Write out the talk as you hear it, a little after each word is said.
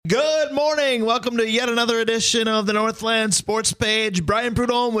Good morning. Welcome to yet another edition of the Northland Sports Page. Brian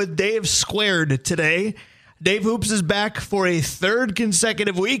Prudhomme with Dave Squared today. Dave Hoops is back for a third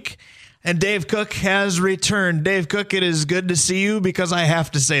consecutive week, and Dave Cook has returned. Dave Cook, it is good to see you because I have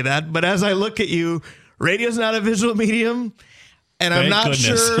to say that. But as I look at you, radio's not a visual medium, and I'm not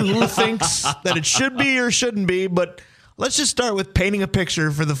sure who thinks that it should be or shouldn't be, but let's just start with painting a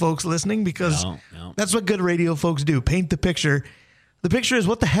picture for the folks listening because that's what good radio folks do, paint the picture. The picture is,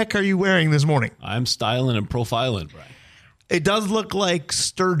 what the heck are you wearing this morning? I'm styling and profiling, Brian. It does look like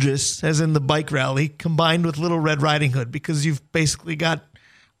Sturgis, as in the bike rally, combined with Little Red Riding Hood, because you've basically got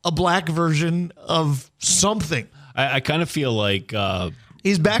a black version of something. I kind of feel like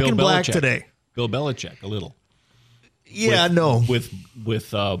he's back Bill in black Belichick. today. Bill Belichick, a little. Yeah, with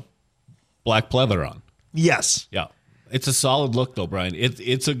black pleather on. Yes. Yeah. It's a solid look, though, Brian.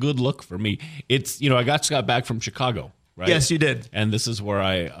 It's a good look for me. It's, I got back from Chicago. Right? Yes, you did. And this is where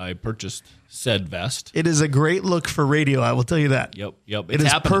I purchased said vest. It is a great look for radio, I will tell you that. Yep. It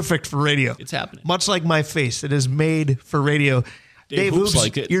is perfect for radio. It's happening. Much like my face, it is made for radio. Dave Hoops,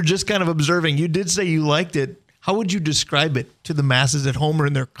 liked it. You're just kind of observing. You did say you liked it. How would you describe it to the masses at home or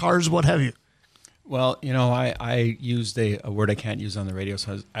in their cars, what have you? Well, I used a word I can't use on the radio,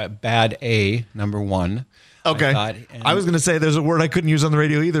 so I was bad A, number one. Okay. I was going to say there's a word I couldn't use on the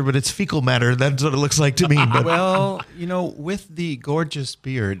radio either, but it's fecal matter. That's what it looks like to me. But well, with the gorgeous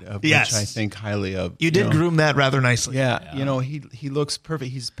beard, of which I think highly of. You did groom that rather nicely. Yeah. He looks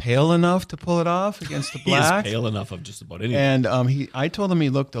perfect. He's pale enough to pull it off against the black. He is pale enough of just about anything. And I told him he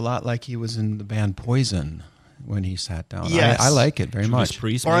looked a lot like he was in the band Poison when he sat down. Yes. I like it very much.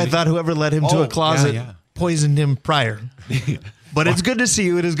 Priest, or I thought whoever led him to a closet poisoned him prior. But it's good to see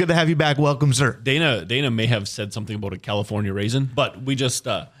you. It is good to have you back. Welcome, sir. Dana may have said something about a California raisin, but we just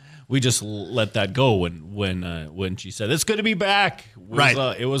let that go when she said it's good to be back.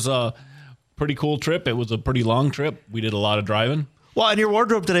 It was a pretty cool trip. It was a pretty long trip. We did a lot of driving. Well, and your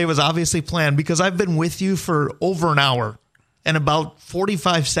wardrobe today was obviously planned because I've been with you for over an hour, and about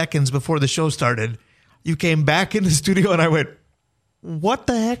 45 seconds before the show started, you came back in the studio, and I went, "What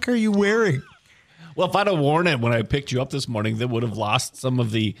the heck are you wearing?" Well, if I'd have worn it when I picked you up this morning, that would have lost some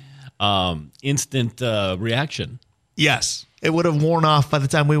of the instant reaction. Yes. It would have worn off by the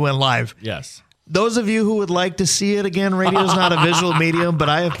time we went live. Yes. Those of you who would like to see it again, radio is not a visual medium, but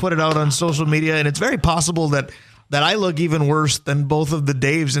I have put it out on social media, and it's very possible that I look even worse than both of the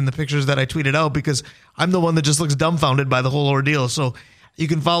Daves in the pictures that I tweeted out because I'm the one that just looks dumbfounded by the whole ordeal. So you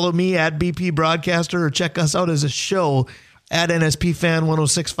can follow me at BP Broadcaster or check us out as a show at NSP Fan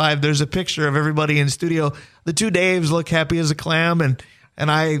 106.5. There's a picture of everybody in studio. The two Daves look happy as a clam, and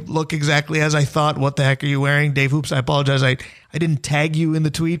I look exactly as I thought. What the heck are you wearing? Dave Hoops, I apologize. I didn't tag you in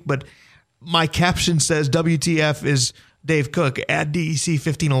the tweet, but my caption says WTF is Dave Cook at DEC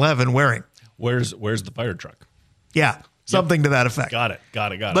 1511 wearing. Where's the fire truck? Yeah, something to that effect. Got it.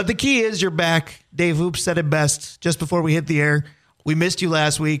 But the key is you're back. Dave Hoops said it best just before we hit the air. We missed you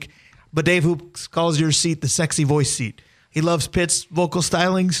last week, but Dave Hoops calls your seat the sexy voice seat. He loves Pitt's vocal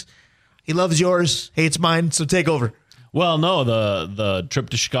stylings. He loves yours, hates mine, so take over. Well, no, the trip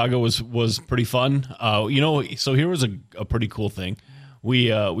to Chicago was pretty fun. So here was a pretty cool thing. We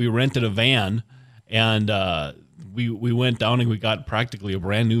rented a van, and we went down and we got practically a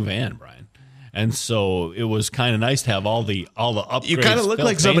brand new van, Brian. And so it was kind of nice to have all the upgrades. You kind of look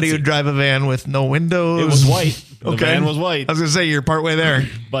like somebody who'd drive a van with no windows. It was white. The van was white. I was going to say, you're partway there.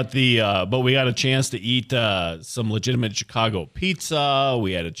 But we got a chance to eat some legitimate Chicago pizza.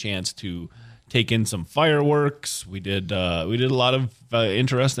 We had a chance to take in some fireworks. We did a lot of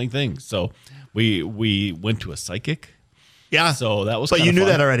interesting things. So we went to a psychic. Yeah. So that was But you knew fun.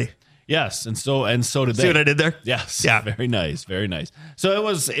 that already. Yes, and so did they. See what I did there? Yes. Yeah. Very nice. Very nice. So it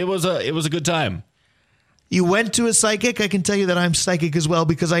was a good time. You went to a psychic. I can tell you that I'm psychic as well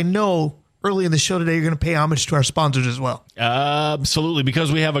because I know early in the show today you're going to pay homage to our sponsors as well. Absolutely,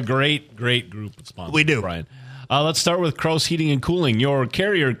 because we have a great group of sponsors. We do. Brian. Let's start with Kraus Heating and Cooling, your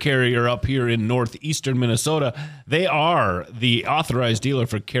carrier up here in northeastern Minnesota. They are the authorized dealer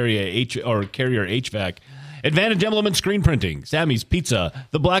for Carrier HVAC. Advantage Emblem Screen Printing, Sammy's Pizza,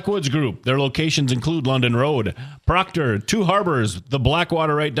 the Blackwoods Group. Their locations include London Road, Proctor, Two Harbors, the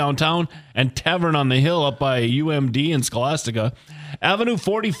Blackwater right downtown, and Tavern on the Hill up by UMD and Scholastica. Avenue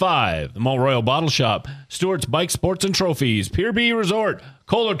 45, the Mall Royal Bottle Shop, Stewart's Bike Sports and Trophies, Pier B Resort,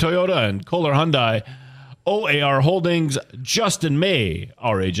 Kohler Toyota and Kohler Hyundai, OAR Holdings, Justin May,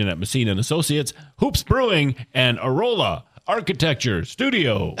 our agent at Messina & Associates, Hoops Brewing, and Arola Architecture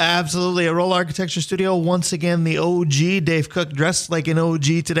Studio. Absolutely. Arola Architecture Studio. Once again, the OG. Dave Cook dressed like an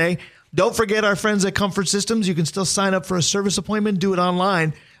OG today. Don't forget our friends at Comfort Systems. You can still sign up for a service appointment. Do it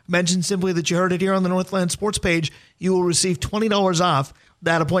online. mention simply that you heard it here on the Northland Sports page. You will receive $20 off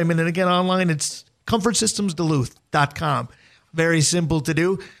that appointment. And again, online, it's comfortsystemsduluth.com. Very simple to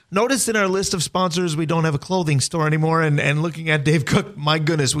do. Notice in our list of sponsors, we don't have a clothing store anymore. And looking at Dave Cook, my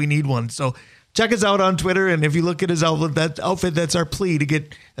goodness, we need one. So check us out on Twitter. And if you look at his outfit, that's our plea to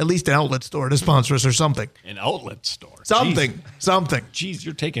get at least an outlet store to sponsor us or something. An outlet store. Something. Jeez,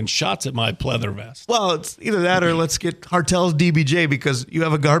 you're taking shots at my pleather vest. Well, it's either that or let's get Hartel's DBJ because you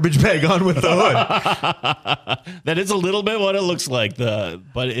have a garbage bag on with the hood. That is a little bit what it looks like.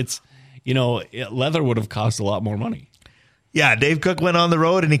 But it's, leather would have cost a lot more money. Yeah, Dave Cook went on the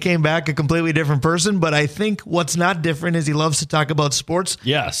road and he came back a completely different person. But I think what's not different is he loves to talk about sports.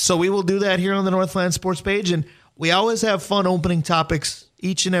 Yes. So we will do that here on the Northland Sports page. And we always have fun opening topics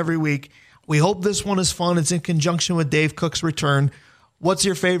each and every week. We hope this one is fun. It's in conjunction with Dave Cook's return. What's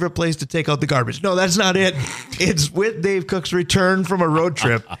your favorite place to take out the garbage? No, that's not it. It's with Dave Cook's return from a road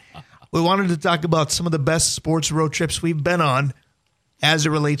trip. We wanted to talk about some of the best sports road trips we've been on as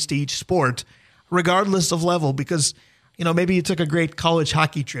it relates to each sport, regardless of level, because maybe you took a great college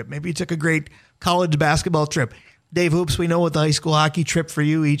hockey trip. Maybe you took a great college basketball trip. Dave Hoops, we know what the high school hockey trip for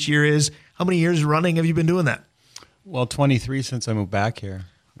you each year is. How many years running have you been doing that? Well, 23 since I moved back here.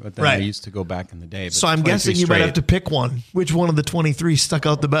 But then I used to go back in the day. But so I'm guessing you might have to pick one. Which one of the 23 stuck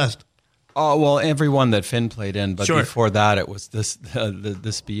out the best? Oh, well, every one that Finn played in. But Sure. before that, it was the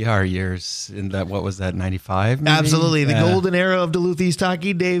SBR years in that, what was that, 95 maybe? Absolutely. The golden era of Duluth East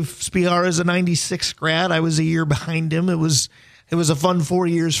hockey. Dave Spihar is a 96 grad. I was a year behind him. It was a fun 4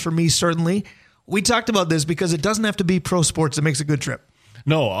 years for me, certainly. We talked about this because it doesn't have to be pro sports that makes a good trip.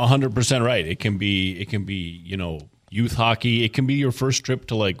 No, 100% right. It can be, youth hockey. It can be your first trip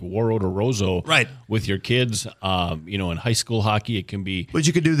to like Warroad or Roseau, right, with your kids. In high school hockey, it can be. Which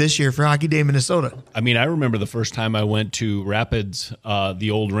you could do this year for Hockey Day Minnesota. I mean, I remember the first time I went to Rapids,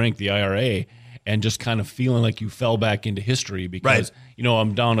 the old rink, the IRA, and just kind of feeling like you fell back into history because,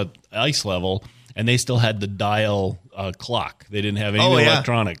 I'm down at ice level and they still had the dial clock. They didn't have anything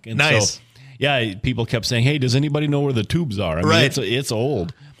electronic. And nice. So, people kept saying, hey, does anybody know where the tubes are? I mean, it's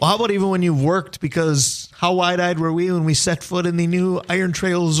old. Well, how about even when you've worked? Because how wide-eyed were we when we set foot in the new Iron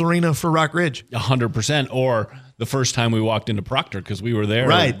Trails Arena for Rock Ridge? 100%. Or the first time we walked into Proctor because we were there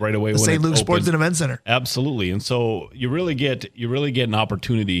right away. The when St. Luke opened. Sports and Event Center. Absolutely. And so you really get an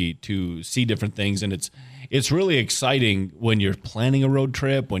opportunity to see different things, and it's really exciting when you're planning a road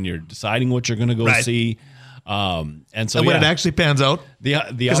trip, when you're deciding what you're going to go see. And when it actually pans out,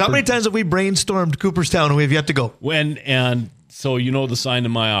 because how many times have we brainstormed Cooperstown and we've yet to go? So the sign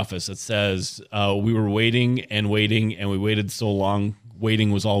in my office that says we were waiting and waiting, and we waited so long.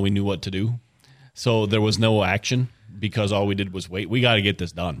 Waiting was all we knew what to do. So there was no action because all we did was wait. We got to get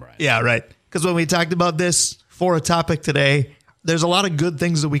this done, Brian. Yeah, right. Because when we talked about this for a topic today, there's a lot of good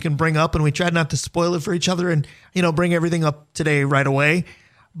things that we can bring up, and we tried not to spoil it for each other and bring everything up today right away.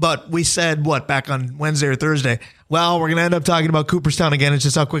 But we said, back on Wednesday or Thursday, well, we're going to end up talking about Cooperstown again. It's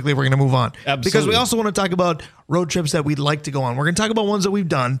just how quickly we're going to move on. Absolutely. Because we also want to talk about road trips that we'd like to go on. We're going to talk about ones that we've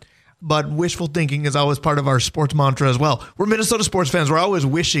done, but wishful thinking is always part of our sports mantra as well. We're Minnesota sports fans. We're always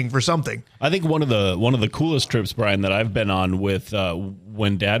wishing for something. I think one of the coolest trips, Brian, that I've been on with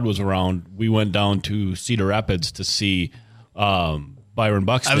when Dad was around, we went down to Cedar Rapids to see Byron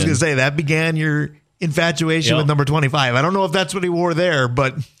Buxton. I was going to say, that began your infatuation with number 25. I don't know if that's what he wore there,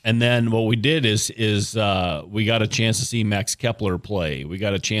 but... And then what we did is we got a chance to see Max Kepler play. We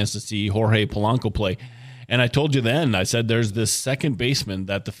got a chance to see Jorge Polanco play. And I told you then, I said there's this second baseman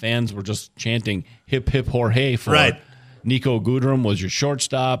that the fans were just chanting, hip, hip, Jorge for. Right. Nico Goodrum was your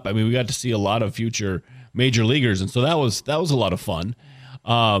shortstop. I mean, we got to see a lot of future major leaguers. And so that was a lot of fun.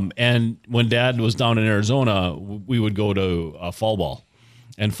 And when Dad was down in Arizona, we would go to fall ball.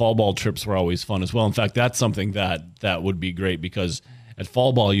 And fall ball trips were always fun as well. In fact, that's something that would be great because at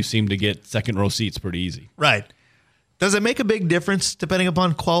fall ball, you seem to get second row seats pretty easy. Right. Does it make a big difference depending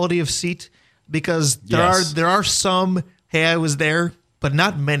upon quality of seat? Because there are some, hey, I was there, but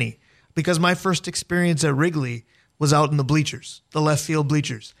not many. Because my first experience at Wrigley was out in the bleachers, the left field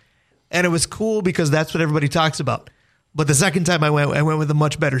bleachers. And it was cool because that's what everybody talks about. But the second time I went with a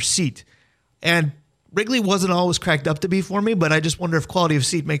much better seat. And Wrigley wasn't always cracked up to be for me, but I just wonder if quality of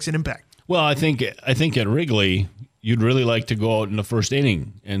seat makes an impact. Well, I think at Wrigley, you'd really like to go out in the first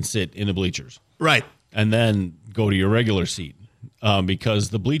inning and sit in the bleachers. Right. And then go to your regular seat.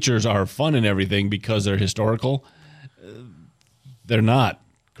 Because the bleachers are fun and everything because they're historical. They're not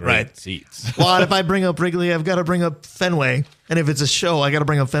great seats. Well, and if I bring up Wrigley, I've got to bring up Fenway. And if it's a show, I got to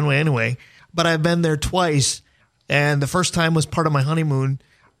bring up Fenway anyway. But I've been there twice, and the first time was part of my honeymoon,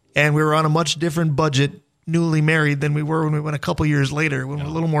 and we were on a much different budget. newly married than we were when we went a couple years later, when we're a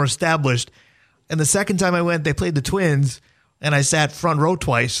little more established. And the second time I went, they played the Twins, and I sat front row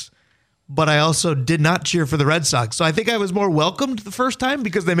twice. But I also did not cheer for the Red Sox. So I think I was more welcomed the first time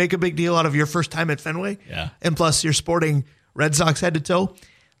because they make a big deal out of your first time at Fenway. Yeah. And plus, you're sporting Red Sox head to toe.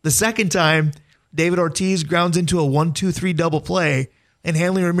 The second time, David Ortiz grounds into a 1-2-3 double play, and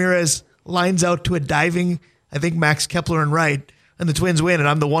Hanley Ramirez lines out to a diving, I think, Max Kepler and right, and the Twins win. And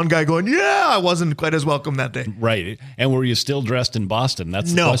I'm the one guy going, yeah, I wasn't quite as welcome that day. Right. And were you still dressed in Boston?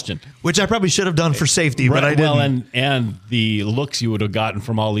 That's the question. Which I probably should have done for safety, but I didn't. Well, and the looks you would have gotten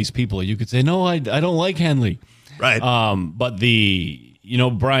from all these people, you could say, no, I don't like Henley. Right. But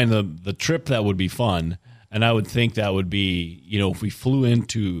Brian, the trip that would be fun, and I would think that would be, if we flew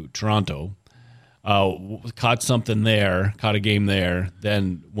into Toronto, caught something there, caught a game there,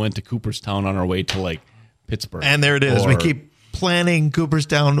 then went to Cooperstown on our way to like Pittsburgh. And there it is. We keep planning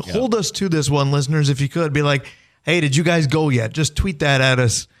Cooperstown. Yeah. Hold us to this one, listeners, if you could. Be like, hey, did you guys go yet? Just tweet that at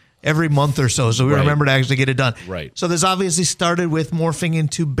us every month or so we remember to actually get it done. Right. So this obviously started with morphing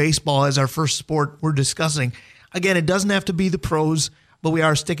into baseball as our first sport we're discussing. Again, it doesn't have to be the pros, but we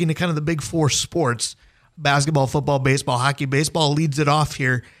are sticking to kind of the big four sports: basketball, football, baseball, hockey. Baseball leads it off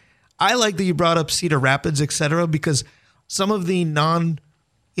here. I like that you brought up Cedar Rapids, et cetera, because some of the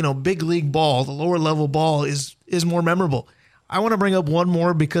big league ball, the lower level ball is more memorable. I want to bring up one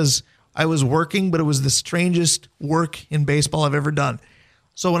more because I was working, but it was the strangest work in baseball I've ever done.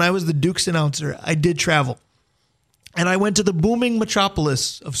 So when I was the Dukes announcer, I did travel. And I went to the booming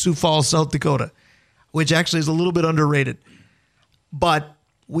metropolis of Sioux Falls, South Dakota, which actually is a little bit underrated. But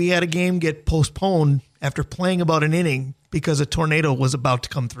we had a game get postponed after playing about an inning because a tornado was about to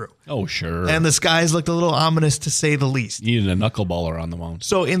come through. Oh, sure. And the skies looked a little ominous, to say the least. You needed a knuckleballer on the mound.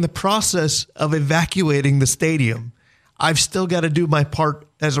 So in the process of evacuating the stadium, I've still got to do my part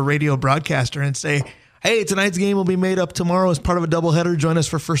as a radio broadcaster and say, hey, tonight's game will be made up tomorrow as part of a doubleheader. Join us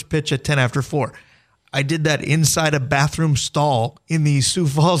for first pitch at 10 after 4. I did that inside a bathroom stall in the Sioux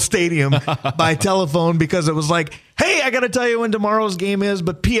Falls Stadium by telephone because it was like, hey, I got to tell you when tomorrow's game is,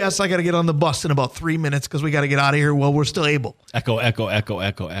 but P.S., I got to get on the bus in about 3 minutes because we got to get out of here while we're still able. Echo, echo, echo,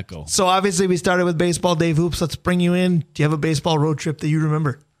 echo, echo. So obviously we started with baseball. Dave Hoops, let's bring you in. Do you have a baseball road trip that you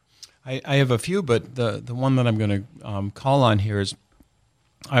remember? I have a few, but the one that I'm going to call on here is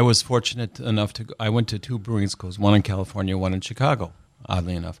I was fortunate enough I went to 2 brewing schools, one in California, one in Chicago,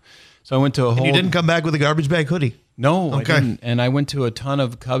 oddly enough. So I went to a whole... And you didn't come back with a garbage bag hoodie? No, okay. I didn't. And I went to a ton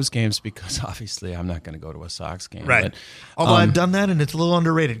of Cubs games because obviously I'm not going to go to a Sox game. Right. But, although I've done that and it's a little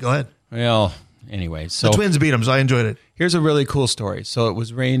underrated. Go ahead. Well, anyway. So the Twins beat them, so I enjoyed it. Here's a really cool story. So it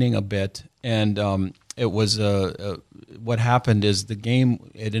was raining a bit, and it was what happened is the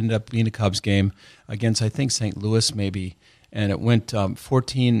game, it ended up being a Cubs game against, I think, St. Louis maybe, and it went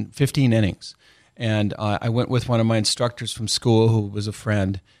 15 innings. And I went with one of my instructors from school who was a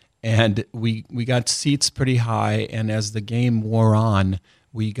friend, and we got seats pretty high, and as the game wore on,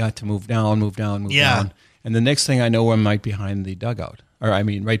 we got to move down. And the next thing I know, I'm right behind the dugout,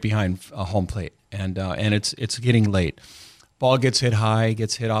 right behind home plate, and it's getting late. Ball gets hit high,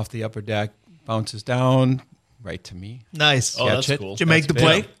 gets hit off the upper deck, bounces down right to me. Nice. Oh, that's cool. Did you make the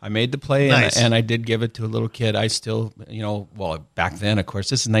play? I made the play, Nice. and I did give it to a little kid. I still, back then, of course,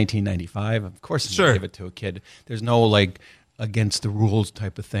 this is 1995. Of course, I'm going to give it to a kid. There's no, against the rules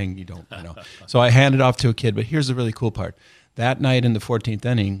type of thing. You don't, So I handed it off to a kid, but here's the really cool part. That night in the 14th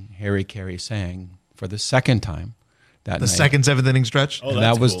inning, Harry Carey sang for the second time that night. The second 7th inning stretch? Oh, And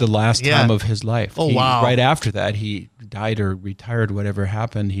that's that was cool. the last time of his life. Oh, wow. Right after that, he died or retired, whatever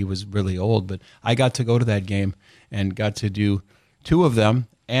happened. He was really old. But I got to go to that game and got to do 2 of them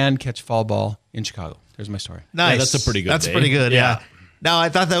and catch foul ball in Chicago. There's my story. Nice. Yeah, that's a pretty good That's day. pretty good, yeah. Yeah. Now, I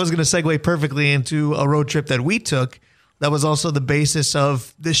thought that was going to segue perfectly into a road trip that we took. That was also the basis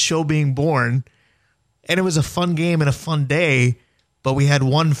of this show being born. And it was a fun game and a fun day, but we had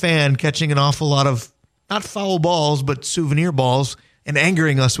one fan catching an awful lot of, not foul balls, but souvenir balls and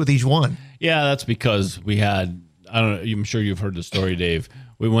angering us with each one. Yeah, that's because we had, I don't know, I'm sure you've heard the story, Dave.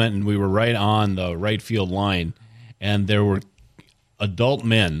 We went and we were right on the right field line, and there were adult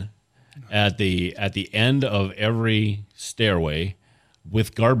men at the end of every stairway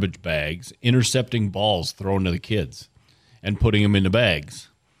with garbage bags intercepting balls thrown to the kids and putting them into bags.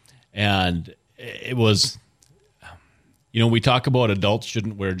 And it was, we talk about adults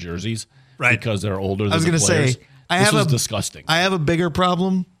shouldn't wear jerseys because they're older than the players. I was going to say, this was disgusting. I have a bigger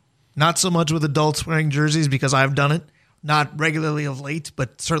problem, not so much with adults wearing jerseys because I've done it, not regularly of late,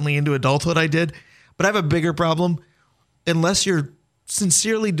 but certainly into adulthood I did. But I have a bigger problem, unless you're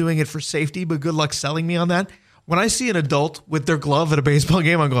sincerely doing it for safety, but good luck selling me on that. When I see an adult with their glove at a baseball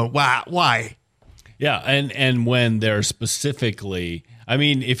game, I'm going, wow, why? Yeah, and when they're specifically, I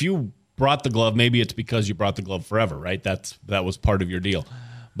mean, if you brought the glove, maybe it's because you brought the glove forever, right? That was part of your deal.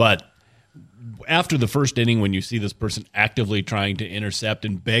 But after the first inning, when you see this person actively trying to intercept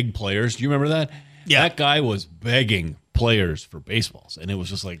and beg players, do you remember that? Yeah. That guy was begging players for baseballs, and it was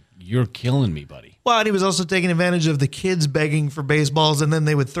just like, you're killing me, buddy. Well, and he was also taking advantage of the kids begging for baseballs, and then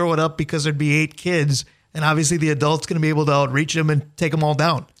they would throw it up because there'd be 8 kids, and obviously the adult's going to be able to outreach them and take them all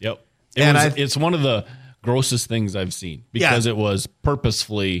down. Yep. And it's one of the grossest things I've seen because it was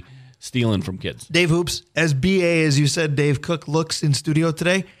purposefully stealing from kids. Dave Hoops, as BA, as you said, Dave Cook looks in studio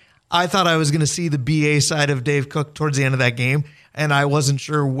today, I thought I was going to see the BA side of Dave Cook towards the end of that game, and I wasn't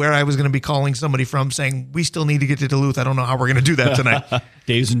sure where I was going to be calling somebody from saying, we still need to get to Duluth. I don't know how we're going to do that tonight.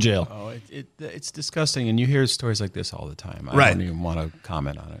 Dave's in jail. Oh, it's disgusting, and you hear stories like this all the time. I Right. don't even want to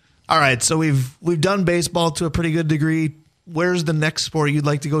comment on it. All right, so we've done baseball to a pretty good degree. Where's the next sport you'd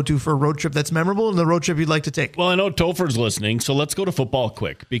like to go to for a road trip that's memorable and the road trip you'd like to take? Well, I know Topher's listening, so let's go to football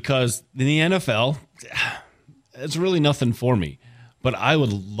quick because in the NFL, it's really nothing for me. But I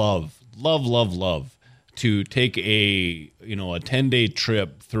would love to take a 10-day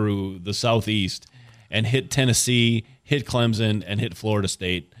trip through the Southeast and hit Tennessee, hit Clemson, and hit Florida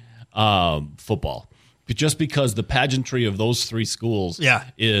State football. But just because the pageantry of those 3 schools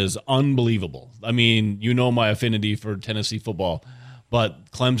is unbelievable. I mean, you know my affinity for Tennessee football,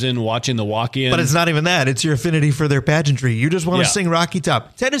 but Clemson, watching the walk-in. But it's not even that. It's your affinity for their pageantry. You just want to sing Rocky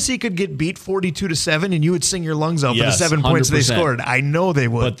Top. Tennessee could get beat 42-7, and you would sing your lungs out for the 7 points 100%. They scored. I know they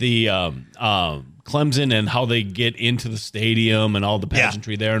would. But the Clemson and how they get into the stadium and all the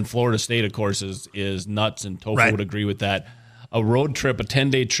pageantry there, and Florida State, of course, is nuts, and Topher would agree with that. A road trip, a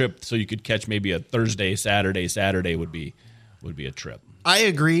 10-day trip, so you could catch maybe a Thursday, Saturday would be a trip. I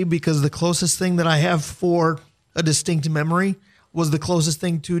agree, because the closest thing that I have for a distinct memory was the closest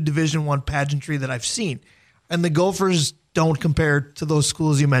thing to Division I pageantry that I've seen. And the Gophers don't compare to those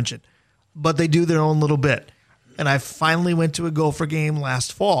schools you mentioned, but they do their own little bit. And I finally went to a Gopher game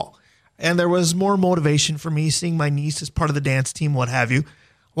last fall, and there was more motivation for me seeing my niece as part of the dance team, what have you,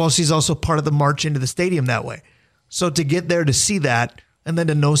 while she's also part of the march into the stadium that way. So to get there to see that and then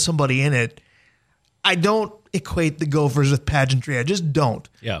to know somebody in it, I don't equate the Gophers with pageantry. I just don't.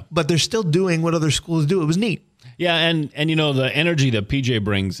 Yeah. But they're still doing what other schools do. It was neat. Yeah, and the energy that PJ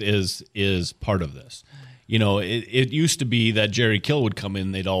brings is part of this. It used to be that Jerry Kill would come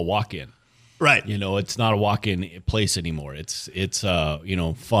in, they'd all walk in. Right. It's not a walk-in place anymore. It's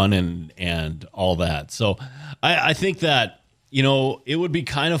fun and all that. So I think that it would be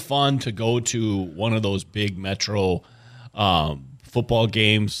kind of fun to go to one of those big metro football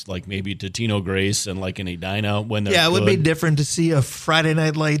games, like maybe to Tino Grace and like in Edina when they're it would be different to see a Friday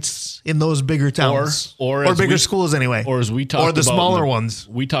Night Lights in those bigger towns or bigger schools anyway, or as we talked or the about smaller ones.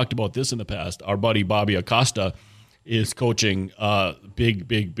 We talked about this in the past. Our buddy Bobby Acosta is coaching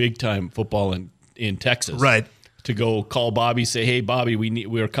big time football in Texas, right? To go call Bobby, say, hey Bobby,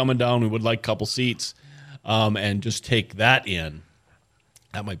 we are coming down. We would like a couple seats. And just take that in.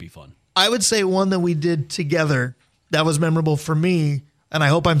 That might be fun. I would say one that we did together that was memorable for me, and I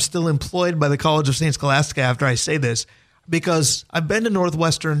hope I'm still employed by the College of St. Scholastica after I say this, because I've been to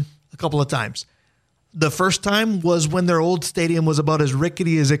Northwestern a couple of times. The first time was when their old stadium was about as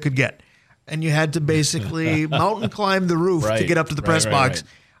rickety as it could get, and you had to basically mountain climb the roof to get up to the press box.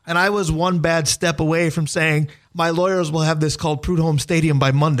 Right. And I was one bad step away from saying, my lawyers will have this called Prudhomme Stadium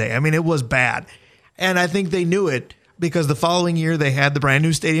by Monday. I mean, it was bad. And I think they knew it because the following year they had the brand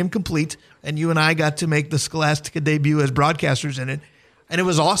new stadium complete, and you and I got to make the Scholastica debut as broadcasters in it, and it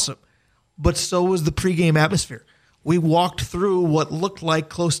was awesome. But so was the pregame atmosphere. We walked through what looked like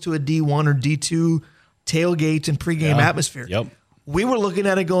close to a D1 or D2 tailgate and pregame atmosphere. Yep. We were looking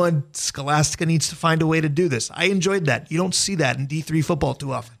at it going, Scholastica needs to find a way to do this. I enjoyed that. You don't see that in D3 football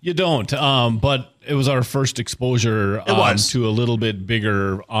too often. You don't, but it was our first exposure to a little bit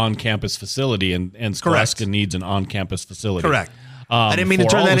bigger on-campus facility, and Scholastica needs an on-campus facility. Correct. I didn't mean to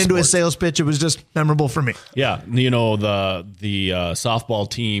turn that into a sales pitch. It was just memorable for me. Yeah, the softball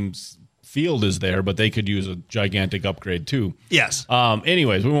team's field is there, but they could use a gigantic upgrade too. Yes.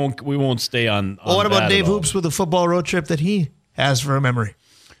 Anyways, we won't stay on. Well, what about Dave Hoops with a football road trip that he has for a memory?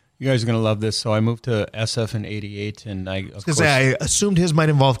 You guys are going to love this. So I moved to SF in '88, and I assumed his might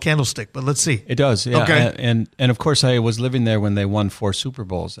involve Candlestick, but let's see. It does, yeah. Okay. And of course, I was living there when they won 4 Super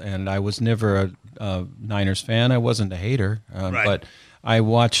Bowls, and I was never a Niners fan. I wasn't a hater, but I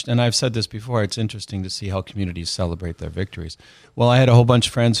watched, and I've said this before, it's interesting to see how communities celebrate their victories. Well, I had a whole bunch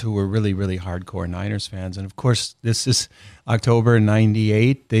of friends who were really, really hardcore Niners fans, and of course, this is October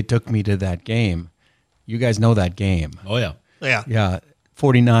 '98. They took me to that game. You guys know that game. Oh, yeah. Yeah. Yeah.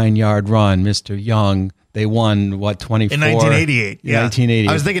 49-yard run, Mr. Young. They won, 24? In 1988. Yeah. 1988.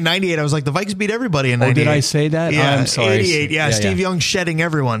 I was thinking 98. I was like, the Vikings beat everybody in 98. Oh, did I say that? Yeah, I'm sorry. 88. Yeah, Steve Young shedding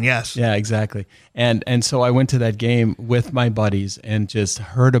everyone. Yes. Yeah, exactly. And so I went to that game with my buddies and just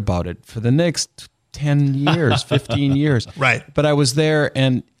heard about it for the next 10 years, 15 years. Right. But I was there,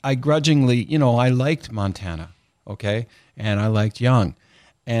 and I grudgingly, I liked Montana, okay? And I liked Young.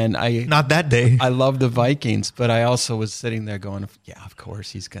 And not that day. I love the Vikings, but I also was sitting there going, "Yeah, of course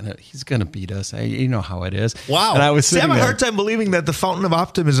he's gonna beat us. You know how it is." Wow. And I was See, I sitting have a there. hard time believing that the fountain of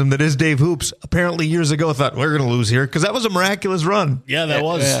optimism that is Dave Hoops apparently years ago thought we're going to lose here because that was a miraculous run. Yeah, that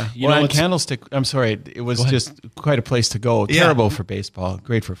was. Yeah. You Well, know, and Candlestick. I'm sorry, it was just quite a place to go. Yeah. Terrible for baseball,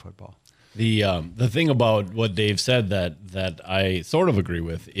 great for football. the thing about what Dave said that I sort of agree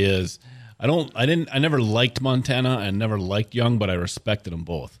with is I never liked Montana and never liked Young, but I respected them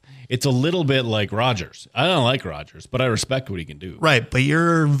both. It's a little bit like Rodgers. I don't like Rodgers, but I respect what he can do. Right, but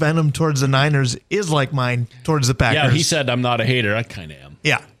your venom towards the Niners is like mine towards the Packers. Yeah, he said I'm not a hater. I kind of am.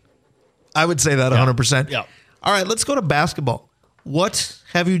 Yeah, I would say that 100%. Yeah. All right, let's go to basketball. What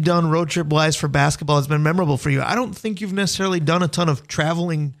have you done road trip-wise for basketball that's been memorable for you? I don't think you've necessarily done a ton of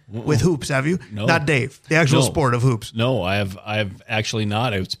traveling with hoops, have you? No. Not Dave, the actual No. sport of hoops. No, I've actually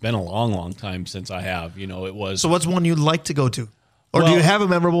not. It's been a long, long time since I have. It was. So what's one you'd like to go to? Or do Well, you have a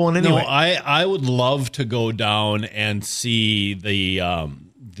memorable one anyway? No, I would love to go down and see the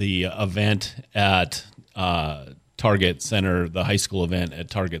event at Target Center, the high school event at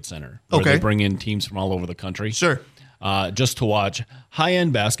Target Center, where Okay. they bring in teams from all over the country. Sure. Just to watch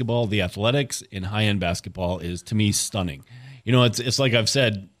high-end basketball. The athletics in high-end basketball is, to me, stunning. It's like I've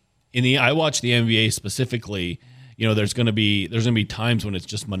said, I watch the NBA specifically. There's going to be times when it's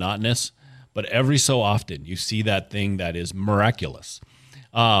just monotonous, but every so often you see that thing that is miraculous,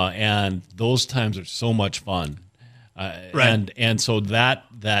 and those times are so much fun. Right. And so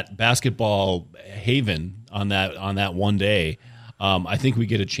that basketball haven on that one day, I think we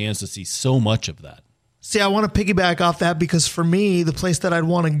get a chance to see so much of that. See, I want to piggyback off that because for me, the place that I'd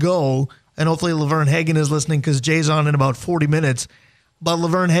want to go, and hopefully Laverne Hagen is listening because Jay's on in about 40 minutes, but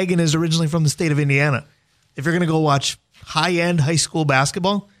Laverne Hagen is originally from the state of Indiana. If you're going to go watch high-end high school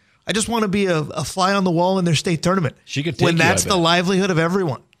basketball, I just want to be a fly on the wall in their state tournament. She could take when you, that's I the bet. livelihood of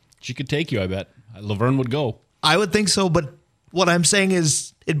everyone. She could take you, I bet. Laverne would go. I would think so, but what I'm saying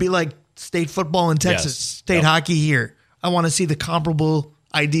is it'd be like state football in Texas, Yes. state Yep. hockey here. I want to see the comparable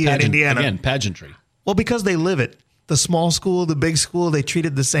idea in Indiana. Again, pageantry. Well, because they live it. The small school, the big school, they treat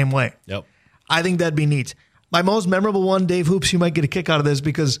it the same way. Yep. I think that'd be neat. My most memorable one, Dave Hoops, you might get a kick out of this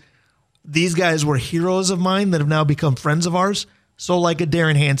because these guys were heroes of mine that have now become friends of ours. So like a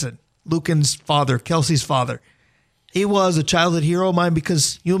Darren Hansen, Lucan's father, Kelsey's father. He was a childhood hero of mine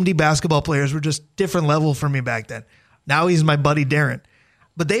because UMD basketball players were just different level for me back then. Now he's my buddy Darren.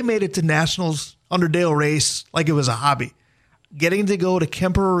 But they made it to Nationals under Dale race like it was a hobby. Getting to go to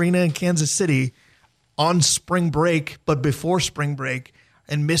Kemper Arena in Kansas City on spring break, but before spring break,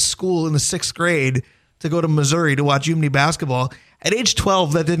 and miss school in the 6th grade to go to Missouri to watch UMD basketball. At age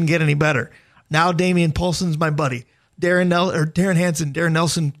 12, that didn't get any better. Now Damian Paulson's my buddy. Darren Hansen. Darren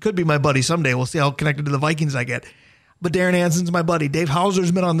Nelson could be my buddy someday. We'll see how connected to the Vikings I get. But Darren Hansen's my buddy. Dave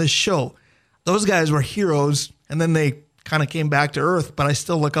Hauser's been on this show. Those guys were heroes, and then they kind of came back to earth, but I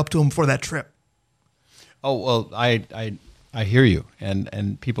still look up to them for that trip. Oh well, I hear you,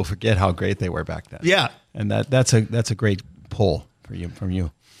 and people forget how great they were back then. Yeah. and that's a great pull from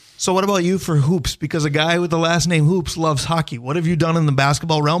you. So what about you for hoops? Because a guy with the last name Hoops loves hockey. What have you done in the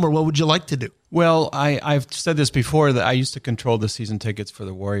basketball realm, or what would you like to do? Well, I've said this before that I used to control the season tickets for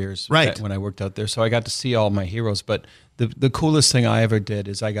the Warriors Right. when I worked out there, so I got to see all my heroes. But the coolest thing I ever did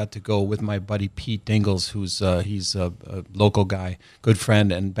is I got to go with my buddy Pete Dingles, who's he's a local guy, good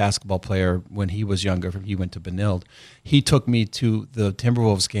friend and basketball player. When he was younger, he went to Benilde. He took me to the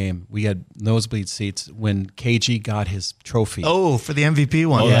Timberwolves game. We had nosebleed seats when KG got his trophy. Oh, for the MVP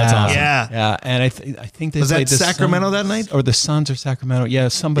one. Oh, that's awesome. Yeah. Yeah, and I think they Was that played the Sacramento Suns, that night? or the Suns or Sacramento? Yeah,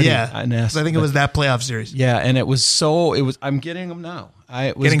 somebody. Yeah. and asked, 'Cause I think it was that playoff series. Yeah, and it was. I'm getting them now.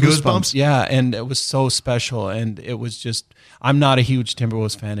 It was Getting goosebumps? Yeah, and it was so special, and it was just. I'm not a huge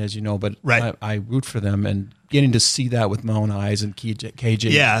Timberwolves fan, as you know, but Right. I root for them, and getting to see that with my own eyes and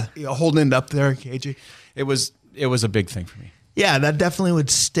KJ, Yeah. holding it up there, KJ, it was a big thing for me. Yeah, that definitely would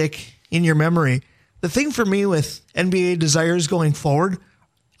stick in your memory. The thing for me with NBA desires going forward,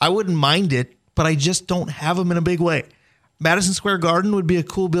 I wouldn't mind it, but I just don't have them in a big way. Madison Square Garden would be a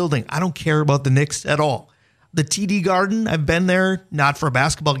cool building. I don't care about the Knicks at all. The TD Garden, I've been there, not for a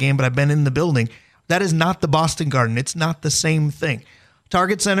basketball game, but I've been in the building. That is not the Boston Garden. It's not the same thing.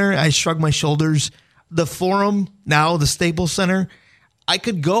 Target Center, I shrug my shoulders. The Forum, now the Staples Center, I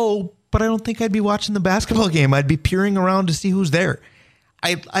could go, but I don't think I'd be watching the basketball game. I'd be peering around to see who's there.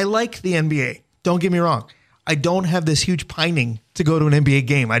 I like the NBA. Don't get me wrong. I don't have this huge pining to go to an NBA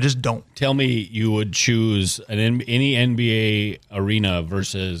game. I just don't. Tell me you would choose any NBA arena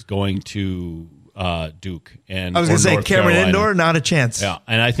versus going to Duke. And I was going to say North Cameron Carolina. Indoor, not a chance. Yeah,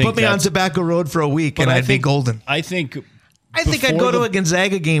 and I think put me on Tobacco Road for a week and I'd be golden. I think I'd go to a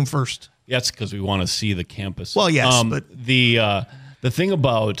Gonzaga game first. That's because we want to see the campus. Well, yes, but the thing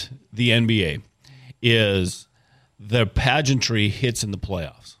about the NBA is the pageantry hits in the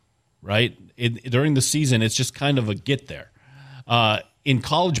playoffs, right? During the season, it's just kind of a get there. In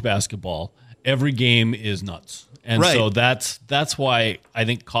college basketball, every game is nuts. And so that's why I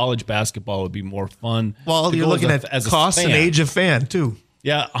think college basketball would be more fun. Well, you're looking at cost and age of fan, too.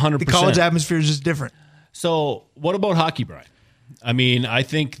 Yeah, 100%. The college atmosphere is just different. So what about hockey, Brian? I mean, I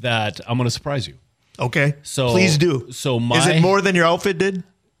think that I'm going to surprise you. Okay. So please do. Is it more than your outfit did?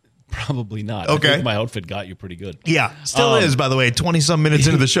 Probably not. Okay. I think my outfit got you pretty good. Yeah, still is, by the way, 20-some minutes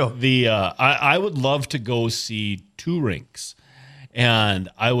into the show. I would love to go see 2 rinks. And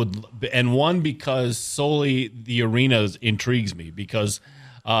one because solely the arena intrigues me because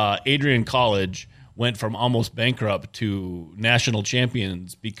Adrian College went from almost bankrupt to national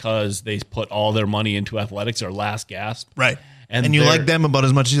champions because they put all their money into athletics, their last gasp. Right. And you like them about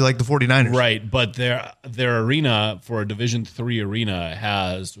as much as you like the 49ers. Right, but their arena for a Division III arena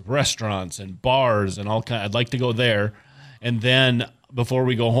has restaurants and bars and all kind. I'd like to go there, and then before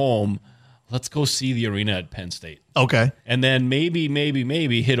we go home, let's go see the arena at Penn State. Okay, and then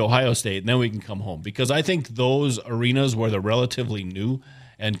maybe hit Ohio State, and then we can come home because I think those arenas where they're relatively new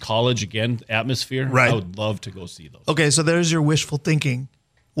and college again atmosphere. Right. I would love to go see those. Okay, so there's your wishful thinking.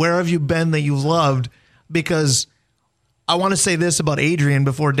 Where have you been that you've loved? Because I want to say this about Adrian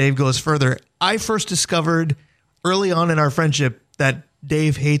before Dave goes further. I first discovered early on in our friendship that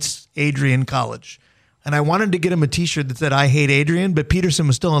Dave hates Adrian College. And I wanted to get him a T-shirt that said, I hate Adrian, but Peterson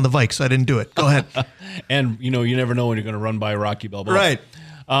was still on the Vikes, so I didn't do it. Go ahead. And, you never know when you're going to run by Rocky Balboa. Right.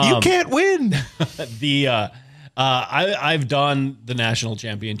 You can't win. I've done the national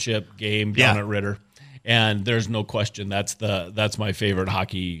championship game down at Ritter, and there's no question that's my favorite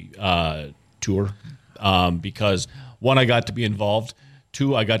hockey tour because, 1, I got to be involved.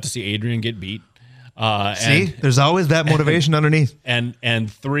 2, I got to see Adrian get beat. There's always that motivation underneath.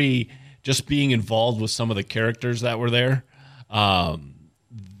 And 3, just being involved with some of the characters that were there.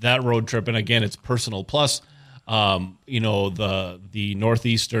 That road trip, and again, it's personal. Plus, the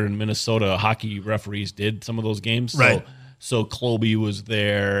Northeastern Minnesota hockey referees did some of those games. Right. So Kloby was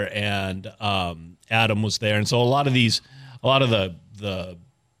there, and Adam was there, and so a lot of the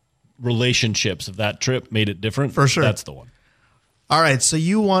relationships of that trip made it different. For sure. That's the one. All right, so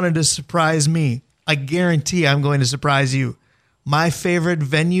you wanted to surprise me. I guarantee I'm going to surprise you. My favorite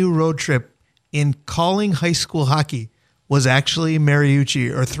venue road trip in calling high school hockey was actually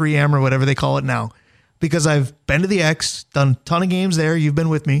Mariucci or 3M or whatever they call it now. Because I've been to the X, done a ton of games there. You've been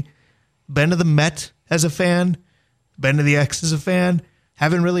with me. Been to the Met as a fan. Been to the X as a fan.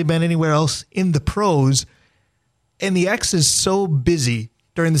 Haven't really been anywhere else in the pros. And the X is so busy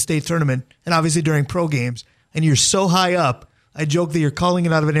during the state tournament and obviously during pro games. And you're so high up. I joke that you're calling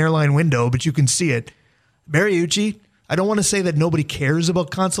it out of an airline window, but you can see it. Mariucci, I don't want to say that nobody cares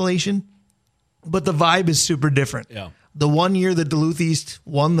about consolation, but the vibe is super different. Yeah. The one year that Duluth East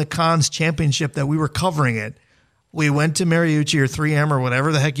won the Cons championship that we were covering it, we went to Mariucci or 3M or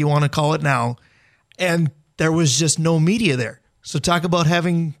whatever the heck you want to call it now, and there was just no media there. So talk about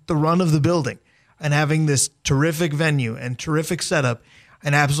having the run of the building and having this terrific venue and terrific setup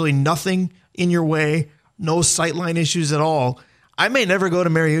and absolutely nothing in your way, no sightline issues at all. I may never go to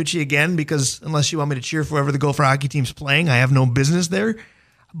Mariucci again because unless you want me to cheer for whoever the Gopher hockey team's playing, I have no business there.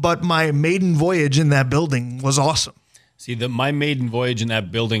 But my maiden voyage in that building was awesome. See, my maiden voyage in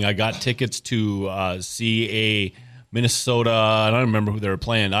that building, I got tickets to see a Minnesota, I don't remember who they were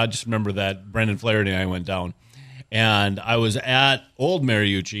playing. I just remember that Brendan Flaherty and I went down. And I was at Old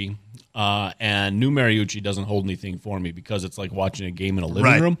Mariucci, and New Mariucci doesn't hold anything for me because it's like watching a game in a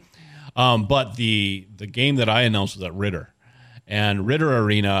living room. But the game that I announced was at Ritter. And Ritter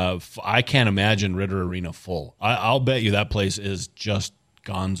Arena, I can't imagine Ritter Arena full. I'll bet you that place is just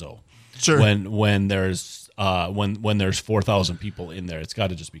gonzo. Sure. When there's 4,000 people in there, it's got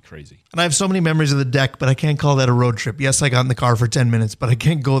to just be crazy. And I have so many memories of the deck, but I can't call that a road trip. Yes, I got in the car for 10 minutes, but I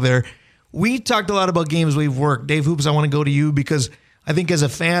can't go there. We talked a lot about games we've worked. Dave Hoops, I want to go to you because I think as a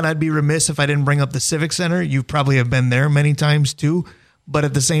fan, I'd be remiss if I didn't bring up the Civic Center. You probably have been there many times too, but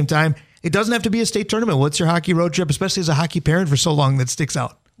at the same time, it doesn't have to be a state tournament. What's your hockey road trip, especially as a hockey parent for so long, that sticks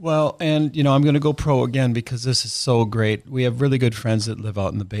out? Well, and, I'm going to go pro again because this is so great. We have really good friends that live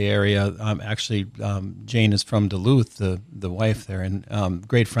out in the Bay Area. Actually, Jane is from Duluth, the wife there, and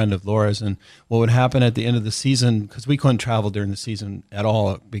great friend of Laura's. And what would happen at the end of the season, because we couldn't travel during the season at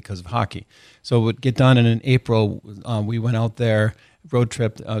all because of hockey. So it would get done, and in April, we went out there, road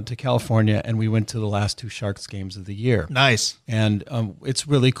trip to California, and we went to the last 2 Sharks games of the year. Nice. And it's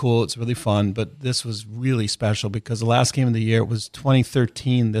really cool. It's really fun. But this was really special because the last game of the year was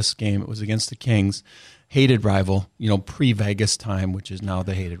 2013, this game. It was against the Kings. Hated rival, pre-Vegas time, which is now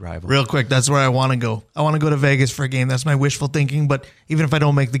the hated rival. Real quick, that's where I want to go. I want to go to Vegas for a game. That's my wishful thinking. But even if I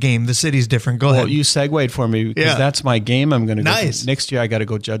don't make the game, the city's different. Go ahead. You segued for me because that's my game. I'm going to go. Nice. Next year, I got to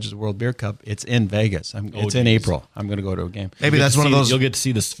go judge the World Beer Cup. It's in Vegas. It's in April. I'm going to go to a game. Maybe that's one of those. You'll get to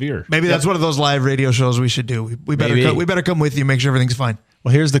see the Sphere. Maybe that's one of those live radio shows we should do. We better come with you. Make sure everything's fine.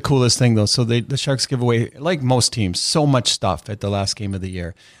 Well, here's the coolest thing, though. So the Sharks give away, like most teams, so much stuff at the last game of the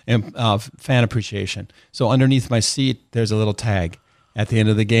year, and fan appreciation. So underneath my seat, there's a little tag. At the end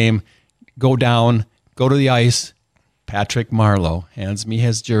of the game, go down, go to the ice. Patrick Marleau hands me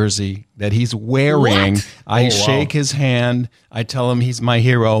his jersey that he's wearing. What? I shake his hand. I tell him he's my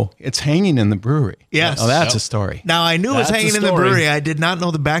hero. It's hanging in the brewery. Yes. Oh, that's a story. Now, I knew it was That's hanging a in the story. brewery. I did not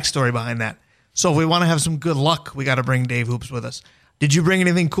know the backstory behind that. So if we want to have some good luck, we got to bring Dave Hoops with us. Did you bring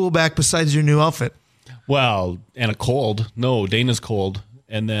anything cool back besides your new outfit? Well, and a cold. No, Dana's cold.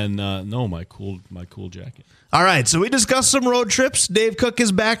 And then, my cool jacket. All right, so we discussed some road trips. Dave Cook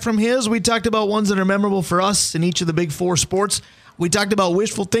is back from his. We talked about ones that are memorable for us in each of the big 4 sports. We talked about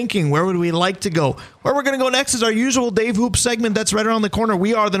wishful thinking. Where would we like to go? Where we're going to go next is our usual Dave Hoops segment. That's right around the corner.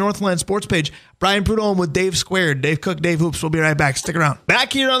 We are the Northland Sports Page. Brian Prudhomme with Dave Squared. Dave Cook, Dave Hoops. We'll be right back. Stick around.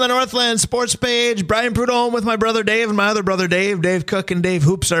 Back here on the Northland Sports Page, Brian Prudhomme with my brother Dave and my other brother Dave. Dave Cook and Dave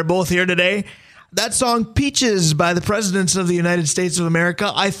Hoops are both here today. That song, Peaches, by the Presidents of the United States of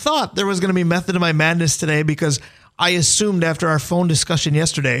America. I thought there was going to be method to my madness today because I assumed after our phone discussion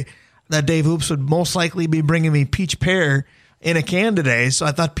yesterday that Dave Hoops would most likely be bringing me peach pear in a can today. So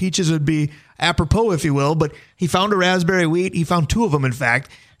I thought peaches would be apropos, if you will. But he found a raspberry wheat. He found 2 of them, in fact.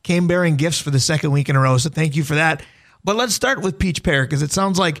 Came bearing gifts for the second week in a row. So thank you for that. But let's start with peach pear because it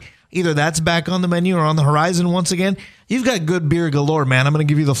sounds like either that's back on the menu or on the horizon once again. You've got good beer galore, man. I'm going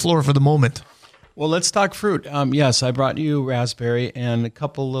to give you the floor for the moment. Well, let's talk fruit. Yes, I brought you raspberry and a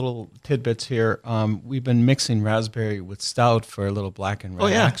couple little tidbits here. We've been mixing raspberry with stout for a little black and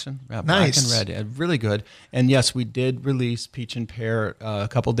red action. Yeah, nice. Black and red, really good. And yes, we did release peach and pear a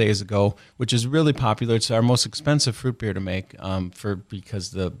couple days ago, which is really popular. It's our most expensive fruit beer to make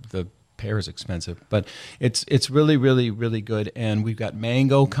because the pear is expensive, but it's really, really, really good. And we've got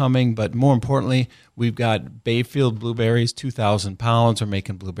mango coming, but more importantly, we've got Bayfield blueberries, 2,000 pounds. We're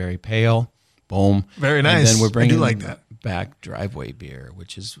making blueberry pale. Boom. Very nice. And then we're bringing I do like that. back driveway beer,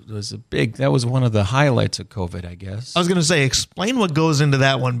 which that was one of the highlights of COVID, I guess. I was going to say, explain what goes into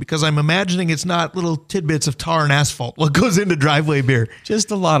that one because I'm imagining it's not little tidbits of tar and asphalt. What goes into driveway beer?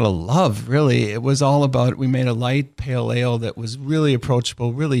 Just a lot of love, really. It was all about, we made a light pale ale that was really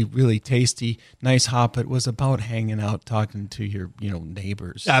approachable, really, really tasty, nice hop. It was about hanging out, talking to your,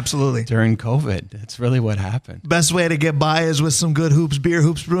 neighbors. Absolutely. During COVID. That's really what happened. Best way to get by is with some good Hoops beer.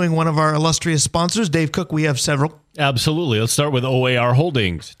 Hoops Brewing, one of our illustrious sponsors. Dave Cook, we have several. Absolutely. Let's start with OAR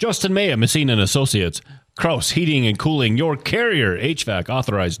Holdings. Justin Maya, Messina and Associates. Kraus Heating and Cooling, your Carrier HVAC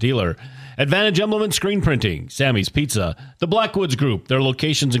authorized dealer. Advantage Emblem and Screen Printing. Sammy's Pizza. The Blackwoods Group. Their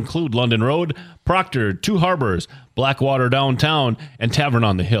locations include London Road, Proctor, Two Harbors, Blackwater Downtown, and Tavern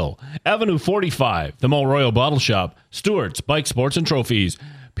on the Hill. Avenue 45. The Mall Royal Bottle Shop. Stewart's Bike Sports and Trophies.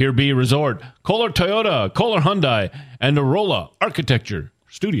 Pier B Resort. Kohler Toyota, Kohler Hyundai, and Arola Architecture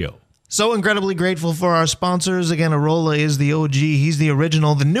Studio. So incredibly grateful for our sponsors. Again, Arola is the OG. He's the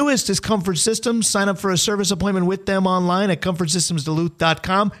original. The newest is Comfort Systems. Sign up for a service appointment with them online at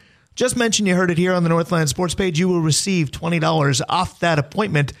comfortsystemsduluth.com. Just mention you heard it here on the Northland Sports Page. You will receive $20 off that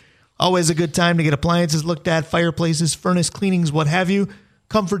appointment. Always a good time to get appliances looked at, fireplaces, furnace cleanings, what have you.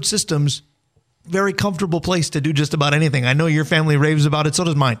 Comfort Systems, very comfortable place to do just about anything. I know your family raves about it. So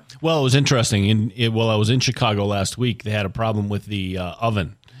does mine. Well, it was interesting. While I was in Chicago last week, they had a problem with the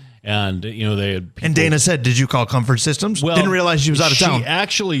oven. And, they had people. And Dana said, did you call Comfort Systems? Well, didn't realize she was out of town. She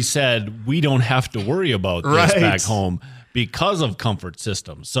actually said, we don't have to worry about this Right. back home because of Comfort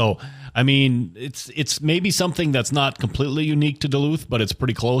Systems. So, it's maybe something that's not completely unique to Duluth, but it's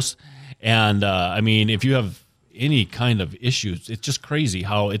pretty close. And, if you have any kind of issues, it's just crazy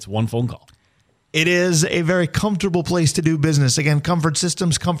how it's one phone call. It is a very comfortable place to do business. Again, Comfort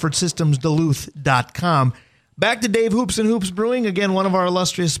Systems, comfortsystemsduluth.com. Back to Dave Hoops and Hoops Brewing. Again, one of our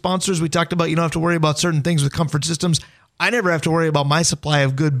illustrious sponsors. We talked about you don't have to worry about certain things with Comfort Systems. I never have to worry about my supply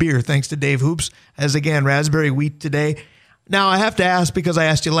of good beer, thanks to Dave Hoops, as again, raspberry wheat today. Now, I have to ask, because I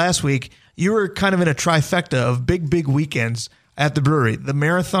asked you last week, you were kind of in a trifecta of big weekends at the brewery. The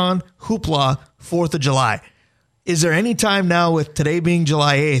marathon, hoopla, 4th of July. Is there any time now with today being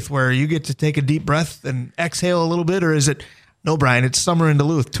July 8th where you get to take a deep breath and exhale a little bit? Or is it, no, Brian, it's summer in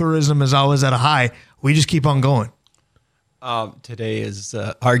Duluth. Tourism is always at a high. We just keep on going. Today is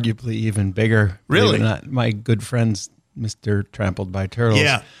arguably even bigger. Really? My good friends, Mr. Trampled by Turtles.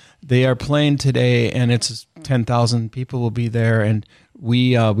 Yeah. They are playing today, and it's 10,000 people will be there, and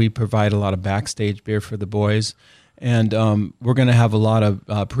we provide a lot of backstage beer for the boys. And we're going to have a lot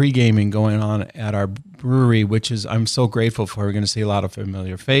of pre-gaming going on at our brewery, which is I'm so grateful for. We're going to see a lot of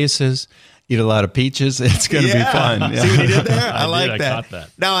familiar faces, eat a lot of peaches. It's going to be fun. See what you did there? I like I that. caught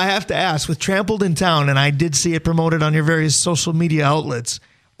that. Now, I have to ask, with Trampled in town, and I did see it promoted on your various social media outlets,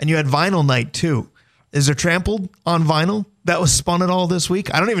 and you had vinyl night too. Is there Trampled on vinyl that was spun at all this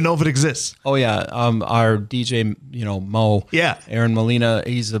week? I don't even know if it exists. Oh yeah, our DJ, Mo, Aaron Molina,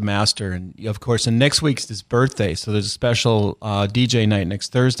 he's a master, and of course, and next week's his birthday, so there's a special DJ night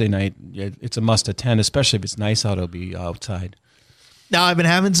next Thursday night. It's a must attend, especially if it's nice out. It'll be outside. Now, I've been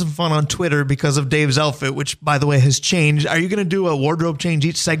having some fun on Twitter because of Dave's outfit, which, by the way, has changed. Are you going to do a wardrobe change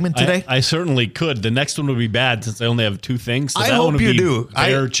each segment today? I certainly could. The next one would be bad since I only have 2 things. So I that hope one would you be do.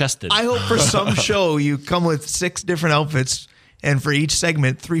 Bare-chested. I hope for some show you come with 6 different outfits, and for each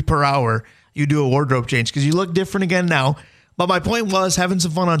segment, 3 per hour, you do a wardrobe change because you look different again now. But my point was having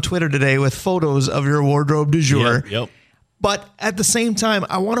some fun on Twitter today with photos of your wardrobe du jour. Yep. But at the same time,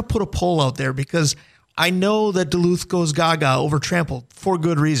 I want to put a poll out there because I know that Duluth goes gaga over Trampled for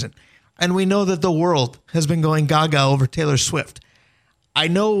good reason. And we know that the world has been going gaga over Taylor Swift. I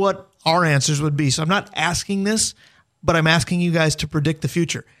know what our answers would be. So I'm not asking this, but I'm asking you guys to predict the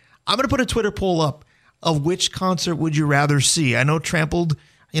future. I'm going to put a Twitter poll up of which concert would you rather see. I know Trampled,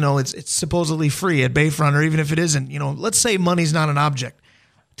 it's supposedly free at Bayfront, or even if it isn't, let's say money's not an object.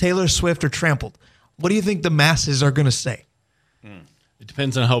 Taylor Swift or Trampled. What do you think the masses are going to say? It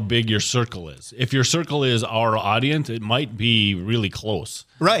depends on how big your circle is. If your circle is our audience, it might be really close.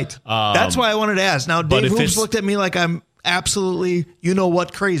 Right. That's why I wanted to ask. Now, Dave Hoops looked at me like I'm absolutely,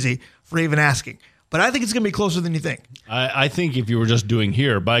 crazy for even asking. But I think it's going to be closer than you think. I think if you were just doing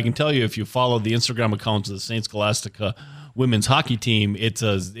here, but I can tell you if you follow the Instagram accounts of the St. Scholastica women's hockey team, it's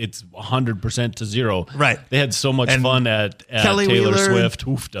 100% to 0. Right. They had so much fun at Kelly Taylor Wheeler, Swift.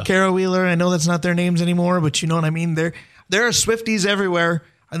 Hoofda. Kara Wheeler, I know that's not their names anymore, but you know what I mean? There are Swifties everywhere,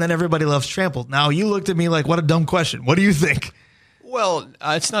 and then everybody loves Trampled. Now, you looked at me like, what a dumb question. What do you think? Well,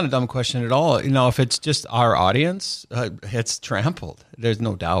 it's not a dumb question at all. If it's just our audience, it's Trampled. There's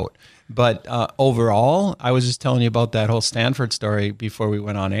no doubt. But overall, I was just telling you about that whole Stanford story before we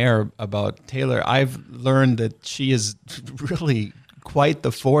went on air about Taylor. I've learned that she is really quite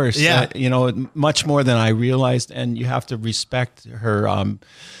the force. Yeah. Much more than I realized, and you have to respect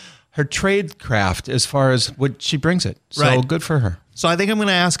her trade craft as far as what she brings it. So right. Good for her. So I think I'm going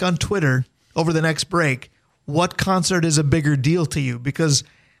to ask on Twitter over the next break, what concert is a bigger deal to you? Because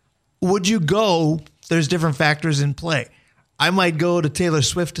would you go, there's different factors in play. I might go to Taylor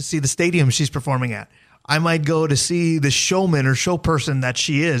Swift to see the stadium she's performing at. I might go to see the showman or show person that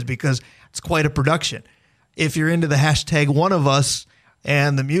she is because it's quite a production. If you're into the hashtag one of us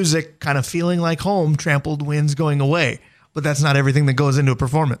and the music kind of feeling like home, Trampled wins going away. But that's not everything that goes into a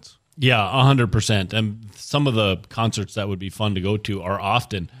performance. Yeah, 100%. And some of the concerts that would be fun to go to are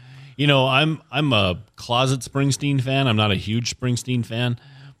often, I'm a closet Springsteen fan. I'm not a huge Springsteen fan,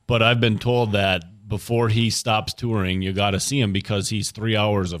 but I've been told that before he stops touring, you got to see him because he's 3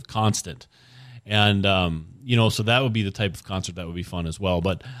 hours of constant. And, so that would be the type of concert that would be fun as well.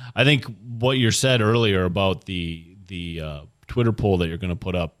 But I think what you said earlier about the Twitter poll that you're going to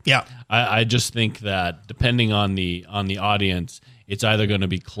put up. Yeah. I just think that depending on the audience, it's either going to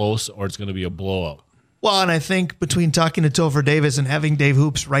be close or it's going to be a blowout. Well, and I think between talking to Topher Davis and having Dave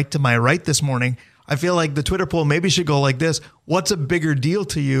Hoops right to my right this morning, I feel like the Twitter poll maybe should go like this. What's a bigger deal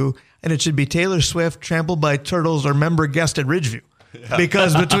to you? And it should be Taylor Swift, Trampled by Turtles, or member guest at Ridgeview. Yeah.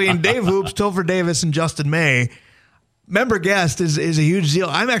 Because between Dave Hoops, Topher Davis, and Justin May, member guest is a huge deal.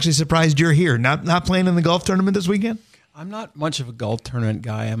 I'm actually surprised you're here. Not playing in the golf tournament this weekend? I'm not much of a golf tournament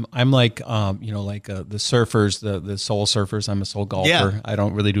guy. I'm like, the surfers, the soul surfers. I'm a soul golfer. Yeah. I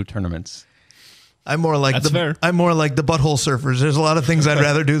don't really do tournaments. I'm more like the butthole surfers. There's a lot of things I'd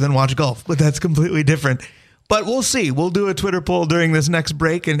rather do than watch golf, but that's completely different. But we'll see. We'll do a Twitter poll during this next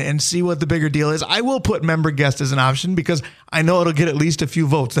break and see what the bigger deal is. I will put member guest as an option because I know it'll get at least a few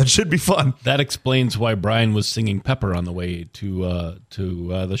votes. That should be fun. That explains why Brian was singing Pepper on the way to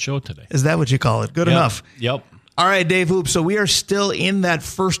the show today. Is that what you call it? Good enough. Yep. All right, Dave Hoop. So we are still in that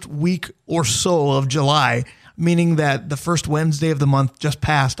first week or so of July, meaning that the first Wednesday of the month just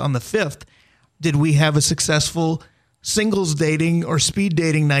passed on the 5th. Did we have a successful singles dating or speed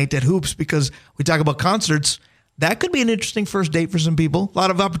dating night at Hoops? Because we talk about concerts. That could be an interesting first date for some people. A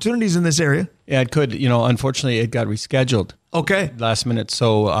lot of opportunities in this area. Yeah, it could. Unfortunately, it got rescheduled. Okay. Last minute.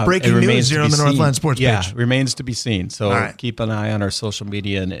 So breaking news here on the Northland Sports page. Yeah, remains to be seen. So right. Keep an eye on our social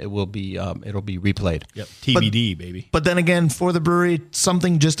media, and it will be it'll be replayed. Yep. TBD, baby. But then again, for the brewery,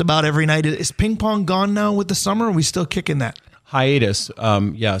 something just about every night. Is ping pong gone now with the summer? Or are we still kicking that? Hiatus.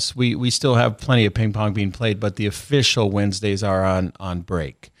 Yes, we still have plenty of ping pong being played, but the official Wednesdays are on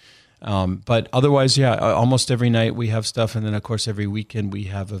break. But otherwise, yeah, almost every night we have stuff, and then of course every weekend we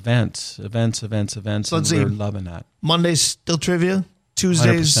have events. So let's see. We're loving that. Mondays still trivia.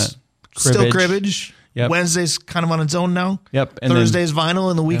 Tuesdays still cribbage. Yep. Wednesdays kind of on its own now. Yep. And Thursdays vinyl,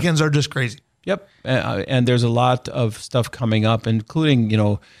 and the weekends are just crazy. Yep. And there's a lot of stuff coming up, including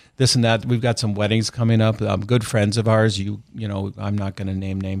this and that. We've got some weddings coming up. Good friends of ours. I'm not going to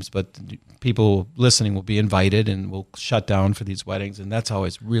name names, but people listening will be invited, and we'll shut down for these weddings, and that's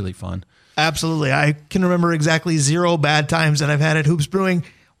always really fun. Absolutely. I can remember exactly 0 bad times that I've had at Hoops Brewing.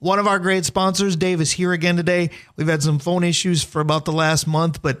 One of our great sponsors, Dave, is here again today. We've had some phone issues for about the last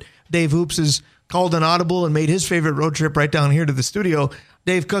month, but Dave Hoops has called an audible and made his favorite road trip right down here to the studio.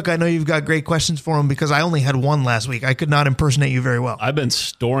 Dave Cook, I know you've got great questions for him because I only had one last week. I could not impersonate you very well. I've been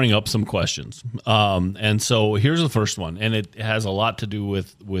storing up some questions. And so here's the first one, and it has a lot to do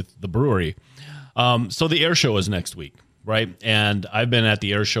with the brewery. So the air show is next week, right? And I've been at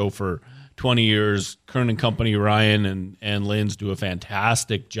the air show for 20 years. Kern and Company, Ryan and Lynn's do a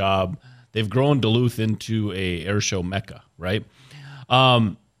fantastic job. They've grown Duluth into a air show mecca, right?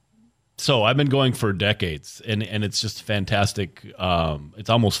 So I've been going for decades, and it's just fantastic. It's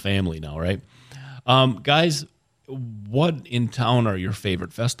almost family now, right? Guys, what in town are your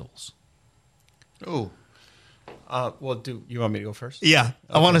favorite festivals? Oh, well, do you want me to go first? Yeah, okay.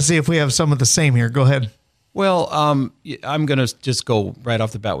 I want to see if we have some of the same here. Go ahead. Well, I'm going to just go right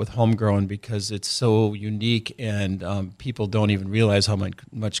off the bat with homegrown because it's so unique, and people don't even realize how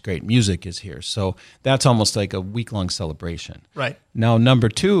much great music is here. So that's almost like a week-long celebration. Right. Now, number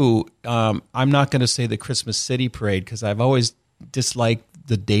 2, I'm not going to say the Christmas City Parade because I've always disliked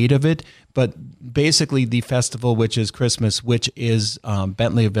the date of it, but basically the festival, which is Christmas, which is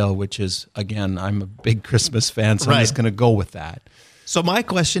Bentleyville, which is, again, I'm a big Christmas fan, so I'm just going to go with that. So my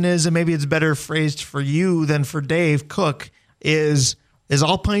question is, and maybe it's better phrased for you than for Dave Cook, is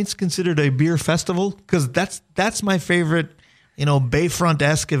All Pints considered a beer festival? Because that's my favorite,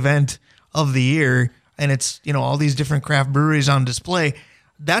 Bayfront-esque event of the year, and it's all these different craft breweries on display.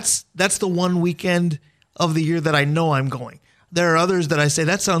 That's the one weekend of the year that I know I'm going. There are others that I say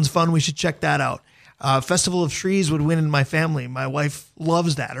that sounds fun. We should check that out. Festival of Trees would win in my family. My wife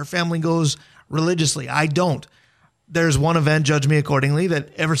loves that. Her family goes religiously. I don't. There's one event, judge me accordingly,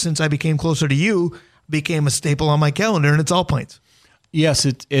 that ever since I became closer to you, became a staple on my calendar, and it's All Pints. Yes,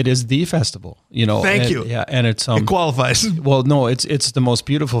 it is the festival. Thank you. Yeah, and it's it qualifies. Well, no, it's the most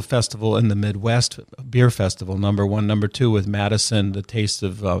beautiful festival in the Midwest beer festival. Number 1, number 2 with Madison, the Taste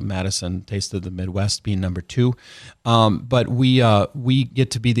of Madison, Taste of the Midwest being number 2. But we get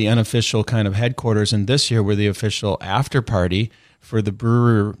to be the unofficial kind of headquarters, and this year we're the official after party for the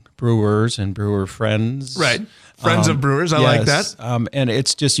brewers and brewer friends. Right. Friends of brewers. I like that. And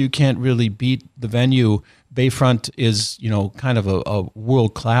it's just, you can't really beat the venue. Bayfront is, kind of a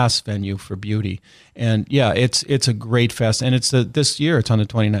world-class venue for beauty. And yeah, it's a great fest. And it's this year, it's on the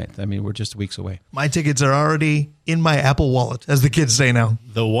 29th. I mean, we're just weeks away. My tickets are already in my Apple wallet, as the kids say now.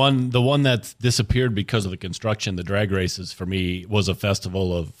 The one that's disappeared because of the construction, the drag races for me was a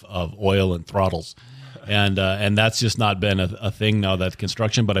festival of oil and throttles. And that's just not been a thing now, that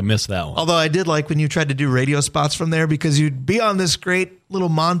construction, but I missed that one. Although I did like when you tried to do radio spots from there, because you'd be on this great little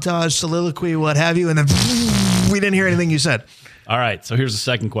montage, soliloquy, what have you, and then we didn't hear anything you said. All right, so here's the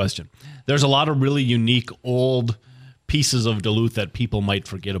second question. There's a lot of really unique old pieces of Duluth that people might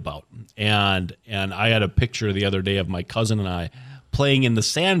forget about. And I had a picture the other day of my cousin and I playing in the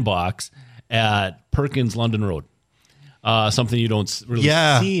sandbox at Perkins London Road. Something you don't really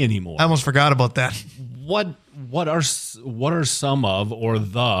see anymore. I almost forgot about that. What are some of, or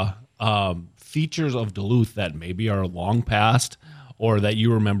the features of Duluth that maybe are long past or that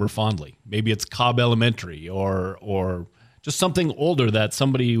you remember fondly? Maybe it's Cobb Elementary or just something older that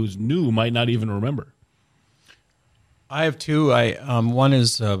somebody who's new might not even remember. I have 2. One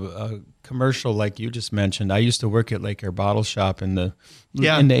is commercial like you just mentioned. I used to work at Lake Air Bottle Shop in the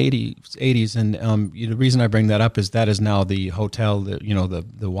Yeah. in the 80s, and the reason I bring that up is that is now the hotel,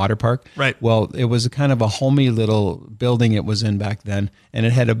 the water park. Right. Well, it was a kind of a homey little building it was in back then, and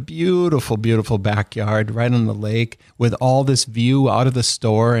it had a beautiful, beautiful backyard right on the lake with all this view out of the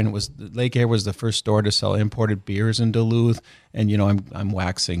store. And it was Lake Air was the first store to sell imported beers in Duluth. And I'm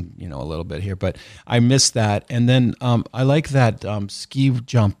waxing a little bit here, but I missed that. And then I like that ski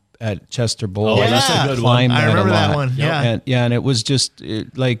jump at Chester Bowl. Oh, that's a good one. I remember a lot. that one. Yeah. And it was just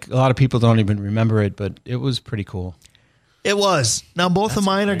like a lot of people don't even remember it, but it was pretty cool. It was. Now, both of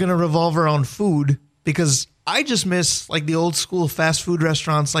mine are going to revolve around food because I just miss like the old school fast food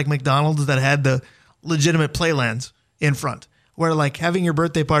restaurants like McDonald's that had the legitimate playlands in front, where like having your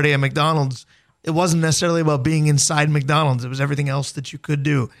birthday party at McDonald's, it wasn't necessarily about being inside McDonald's. It was everything else that you could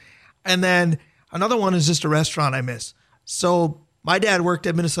do. And then another one is just a restaurant I miss. So my dad worked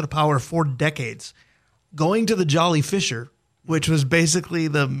at Minnesota Power for decades. Going to the Jolly Fisher, which was basically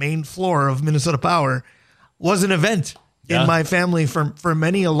the main floor of Minnesota Power, was an event in my family for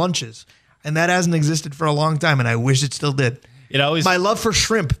many lunches. And that hasn't existed for a long time, and I wish it still did. My love for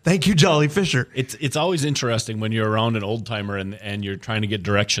shrimp. Thank you, Jolly Fisher. It's always interesting when you're around an old timer and you're trying to get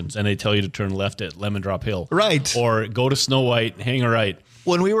directions and they tell you to turn left at Lemon Drop Hill. Right. Or go to Snow White, hang a right.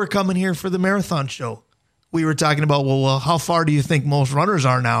 When we were coming here for the marathon show, we were talking about, well, how far do you think most runners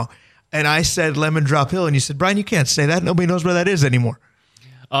are now? And I said Lemon Drop Hill, and you said, Brian, you can't say that. Nobody knows where that is anymore.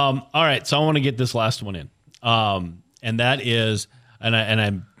 All right, so I want to get this last one in. And that is, and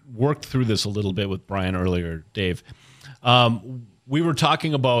I worked through this a little bit with Brian earlier, Dave. We were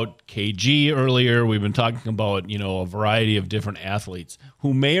talking about KG earlier. We've been talking about, a variety of different athletes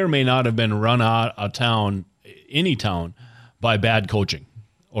who may or may not have been run out of town, any town, by bad coaching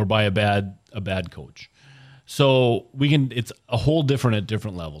or by a bad coach. So it's a whole different at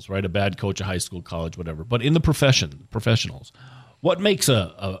different levels, right? A bad coach, a high school, college, whatever. But in the professionals, what makes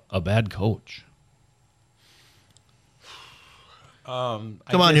a bad coach? Come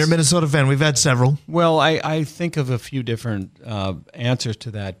on, you're a Minnesota fan. We've had several. Well, I think of a few different answers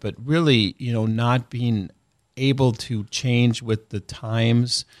to that, but really, not being able to change with the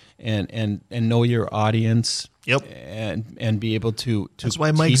times and know your audience. Yep. And be able to That's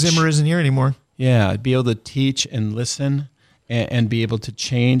why Mike Zimmer isn't here anymore. Yeah, be able to teach and listen and be able to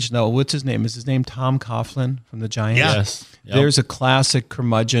change. Now, what's his name? Is his name Tom Coughlin from the Giants? Yeah. Yes. Yep. There's a classic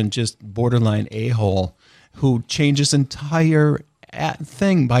curmudgeon, just borderline a-hole, who changed his entire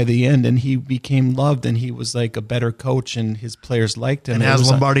thing by the end, and he became loved, and he was like a better coach, and his players liked him. And has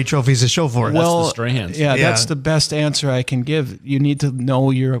Lombardi trophies to show for it. That's the Strahans. Yeah, that's the best answer I can give. You need to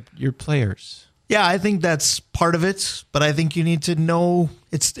know your players. Yeah, I think that's part of it, but I think you need to know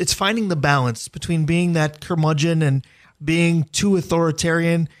it's finding the balance between being that curmudgeon and being too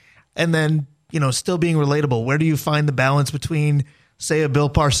authoritarian and then, still being relatable. Where do you find the balance between, say, a Bill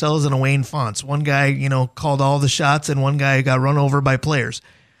Parcells and a Wayne Fonts? One guy, called all the shots and one guy got run over by players.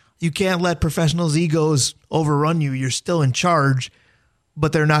 You can't let professionals' egos overrun you. You're still in charge,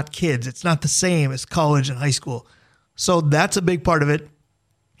 but they're not kids. It's not the same as college and high school. So that's a big part of it.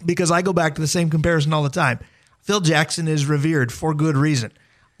 Because I go back to the same comparison all the time. Phil Jackson is revered for good reason.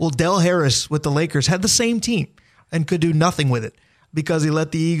 Well, Del Harris with the Lakers had the same team and could do nothing with it because he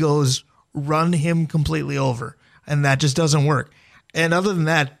let the egos run him completely over. And that just doesn't work. And other than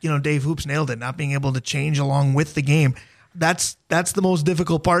that, Dave Hoops nailed it, not being able to change along with the game. That's the most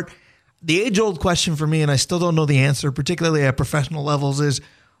difficult part. The age-old question for me, and I still don't know the answer, particularly at professional levels, is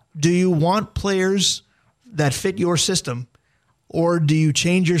do you want players that fit your system? Or do you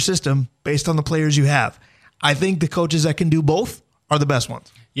change your system based on the players you have? I think the coaches that can do both are the best ones.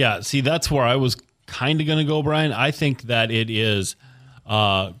 Yeah, see, that's where I was kind of going to go, Brian. I think that it is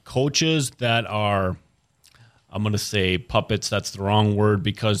coaches that are, I'm going to say puppets. That's the wrong word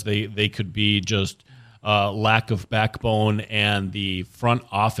because they could be just lack of backbone and the front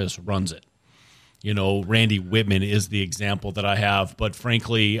office runs it. Randy Whitman is the example that I have. But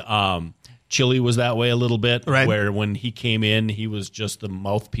frankly, Chili was that way a little bit, right. Where when he came in, he was just the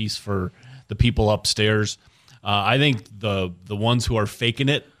mouthpiece for the people upstairs. I think the ones who are faking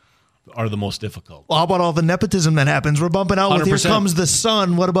it are the most difficult. Well, how about all the nepotism that happens? We're bumping out with 100%. Here Comes the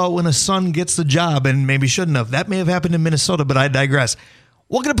Sun. What about when a son gets the job and maybe shouldn't have? That may have happened in Minnesota, but I digress.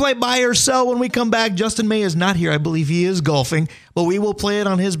 We're going to play Buy or Sell when we come back. Justin May is not here. I believe he is golfing, but we will play it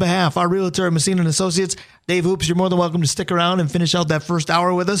on his behalf. Our realtor, Messina & Associates, Dave Hoops, you're more than welcome to stick around and finish out that first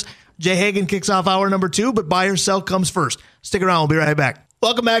hour with us. Jay Hagan kicks off hour number 2, but Buy or Sell comes first. Stick around. We'll be right back.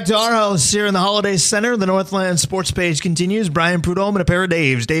 Welcome back to our house here in the Holiday Center. The Northland Sports Page continues. Brian Prudhomme and a pair of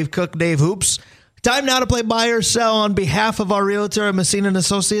Daves. Dave Cook, Dave Hoops. Time now to play buy or sell on behalf of our realtor at Messina &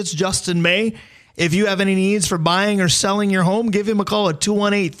 Associates, Justin May. If you have any needs for buying or selling your home, give him a call at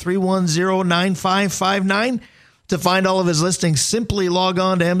 218-310-9559. To find all of his listings, simply log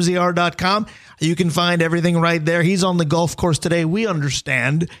on to mzr.com. You can find everything right there. He's on the golf course today. We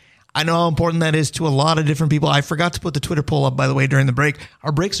understand. I know how important that is to a lot of different people. I forgot to put the Twitter poll up, by the way, during the break.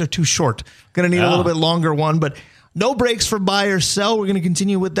 Our breaks are too short. Going to need a little bit longer one, but no breaks for buy or sell. We're going to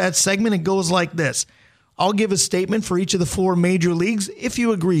continue with that segment. It goes like this. I'll give a statement for each of the 4 major leagues. If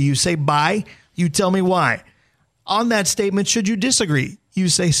you agree, you say buy. You tell me why. On that statement, should you disagree, you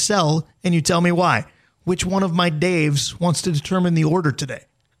say sell, and you tell me why. Which one of my Daves wants to determine the order today?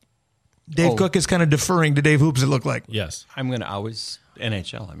 Dave Cook is kind of deferring to Dave Hoops, it looked like. Yes. I'm going to always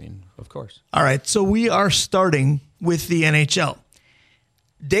NHL. I mean, of course. All right, so we are starting with the NHL.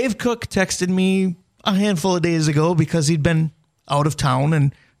 Dave Cook texted me a handful of days ago because he'd been out of town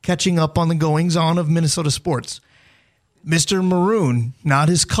and catching up on the goings-on of Minnesota sports. Mr. Maroon, not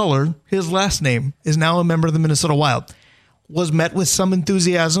his color, his last name, is now a member of the Minnesota Wild. Was met with some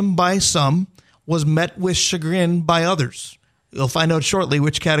enthusiasm by some, was met with chagrin by others. You'll find out shortly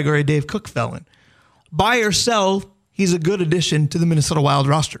which category Dave Cook fell in. Buy or sell, he's a good addition to the Minnesota Wild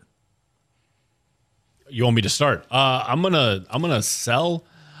roster. You want me to start? I'm gonna sell.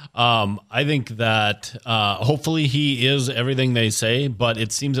 I think that hopefully he is everything they say, but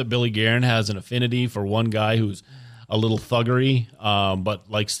it seems that Billy Guerin has an affinity for one guy who's a little thuggery, but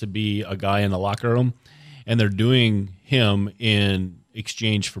likes to be a guy in the locker room, and they're doing him in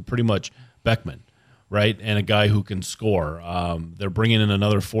exchange for pretty much Beckman, right? And a guy who can score. They're bringing in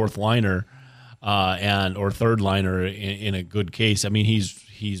another 4th liner or 3rd liner in a good case. I mean,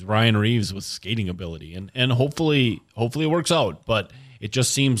 he's Ryan Reeves with skating ability, and hopefully it works out. But it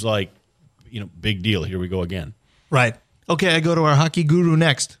just seems like, big deal. Here we go again. Right. Okay, I go to our hockey guru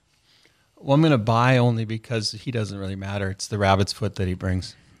next. Well, I'm going to buy only because he doesn't really matter. It's the rabbit's foot that he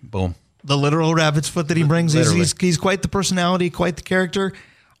brings. Boom. The literal rabbit's foot that he brings. Literally. He's quite the personality, quite the character.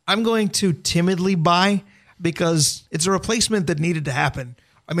 I'm going to timidly buy because it's a replacement that needed to happen.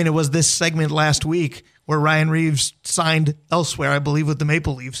 I mean, it was this segment last week where Ryan Reeves signed elsewhere, I believe, with the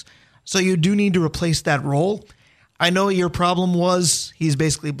Maple Leafs. So you do need to replace that role. I know your problem was he's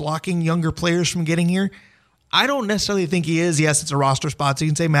basically blocking younger players from getting here. I don't necessarily think he is. Yes, it's a roster spot, so you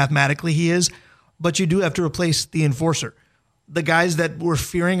can say mathematically he is, but you do have to replace the enforcer. The guys that we're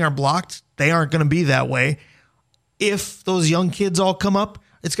fearing are blocked. They aren't going to be that way. If those young kids all come up,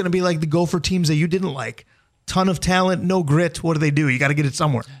 it's going to be like the Gopher teams that you didn't like. Ton of talent, no grit. What do? You got to get it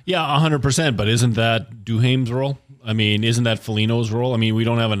somewhere. Yeah, 100%. But isn't that Duhaime's role? I mean, isn't that Foligno's role? I mean, we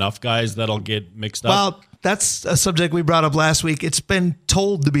don't have enough guys that'll get mixed up. Well, that's a subject we brought up last week. It's been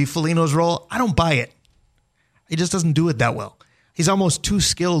told to be Foligno's role. I don't buy it. He just doesn't do it that well. He's almost too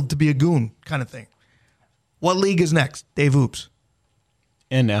skilled to be a goon kind of thing. What league is next? Dave Hoops.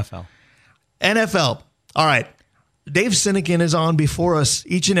 NFL. NFL. All right. Dave Sinekin is on before us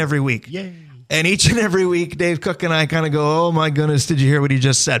each and every week. Yay. And each and every week, Dave Cook and I kind of go, oh my goodness, did you hear what he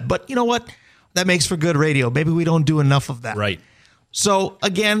just said? But you know what? That makes for good radio. Maybe we don't do enough of that. Right. So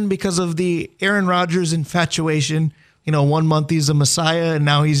again, because of the Aaron Rodgers infatuation, 1 month he's a messiah and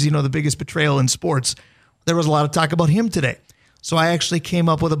now he's, the biggest betrayal in sports. There was a lot of talk about him today. So I actually came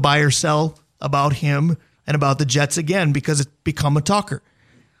up with a buy or sell about him and about the Jets again because it's become a talker.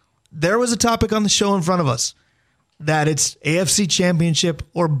 There was a topic on the show in front of us that it's AFC Championship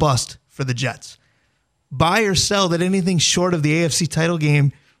or bust for the Jets. Buy or sell that anything short of the AFC title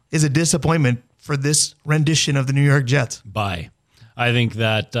game is a disappointment for this rendition of the New York Jets. Buy. I think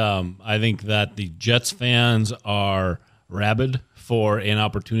that the Jets fans are rabid for an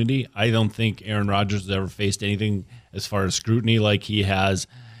opportunity. I don't think Aaron Rodgers has ever faced anything as far as scrutiny like he has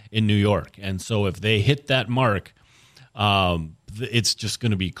in New York. And so if they hit that mark, it's just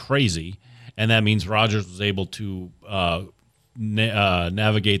going to be crazy. And that means Rodgers was able to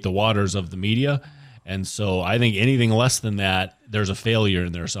navigate the waters of the media. And so I think anything less than that, there's a failure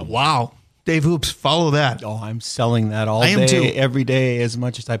in there somewhere. Wow. Dave Hoops, follow that. Oh, I'm selling that all I am day, too. every day, as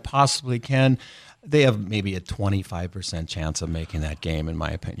much as I possibly can. They have maybe a 25% chance of making that game, in my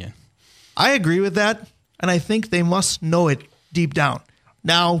opinion. I agree with that, and I think they must know it deep down.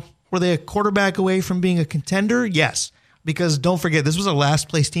 Now, were they a quarterback away from being a contender? Yes, because don't forget, this was a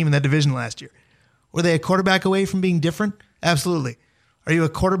last-place team in that division last year. Were they a quarterback away from being different? Absolutely. Are you a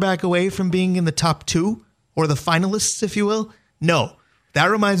quarterback away from being in the top 2 or the finalists, if you will? No. That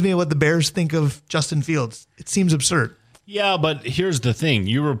reminds me of what the Bears think of Justin Fields. It seems absurd. Yeah, but here's the thing.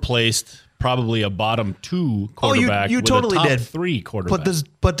 You replaced probably a bottom 2 quarterback you with totally a top did. 3 quarterback.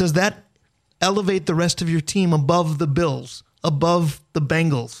 But does that elevate the rest of your team above the Bills, above the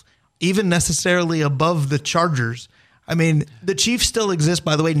Bengals, even necessarily above the Chargers. I mean, the Chiefs still exist,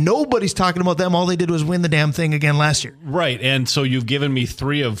 by the way. Nobody's talking about them. All they did was win the damn thing again last year. Right, and so you've given me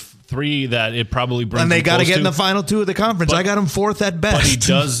 3 of 3 that it probably brings. And they got to get in the to. final 2 of the conference. I got them 4th at best.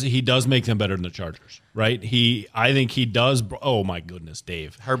 But he does make them better than the Chargers, right? I think he does. Oh my goodness,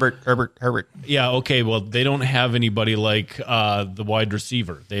 Dave. Herbert. Yeah, okay. Well, they don't have anybody like the wide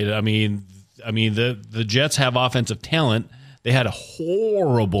receiver. The Jets have offensive talent. They had a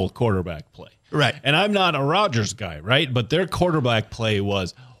horrible quarterback play. Right. And I'm not a Rodgers guy, right? But their quarterback play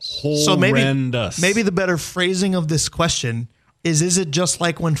was horrendous. So maybe the better phrasing of this question is it just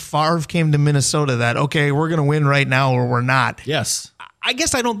like when Favre came to Minnesota that, okay, we're going to win right now or we're not? Yes. I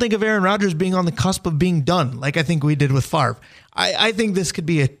guess I don't think of Aaron Rodgers being on the cusp of being done like I think we did with Favre. I think this could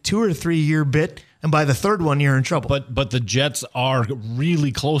be a 2 or 3 year bit, and by the third one, you're in trouble. But the Jets are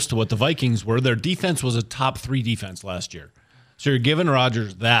really close to what the Vikings were. Their defense was a top 3 defense last year. So you're giving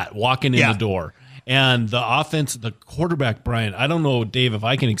Rodgers that, walking in the door. And the offense, the quarterback, Brian, I don't know, Dave, if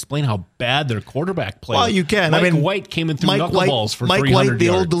I can explain how bad their quarterback played. Well, you can. Mike White came in through knuckleballs for 300 Mike White, the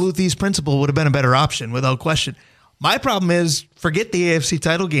yards. old Duluth East principal, would have been a better option without question. My problem is, forget the AFC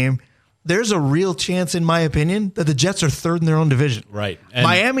title game. There's a real chance, in my opinion, that the Jets are 3rd in their own division. Right. And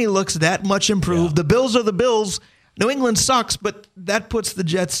Miami looks that much improved. The Bills are the Bills. New England sucks, but that puts the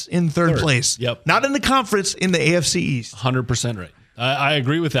Jets in third place. Yep. Not in the conference, in the AFC East. 100% right. I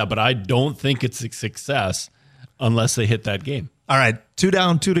agree with that, but I don't think it's a success unless they hit that game. All right, 2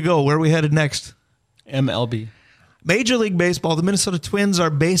 down, 2 to go. Where are we headed next? MLB. Major League Baseball, the Minnesota Twins are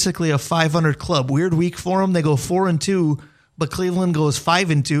basically a 500 club. Weird week for them. They go 4-2, but Cleveland goes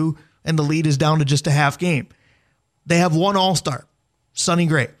 5-2, and the lead is down to just a half game. They have one All-Star, Sonny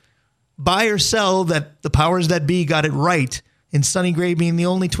Gray. Buy or sell that the powers that be got it right in Sonny Gray being the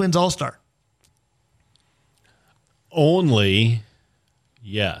only Twins All-Star? Only,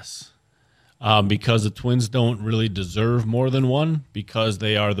 yes. Because the Twins don't really deserve more than one because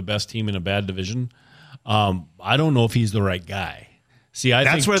they are the best team in a bad division. I don't know if he's the right guy. See,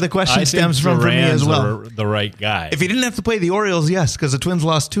 that's where the question stems from me as well. The right guy. If he didn't have to play the Orioles, yes, because the Twins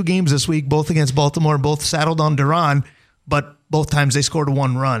lost 2 games this week, both against Baltimore, both saddled on Duran, but both times they scored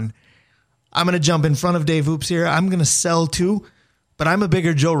 1 run. I'm going to jump in front of Dave Hoops here. I'm going to sell 2, but I'm a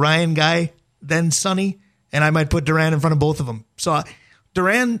bigger Joe Ryan guy than Sonny, and I might put Duran in front of both of them. So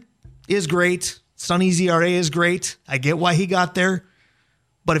Duran is great. Sonny's ERA is great. I get why he got there.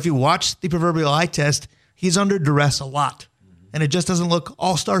 But if you watch the proverbial eye test, he's under duress a lot. And it just doesn't look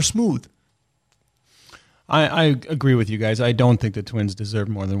all-star smooth. I agree with you guys. I don't think the Twins deserve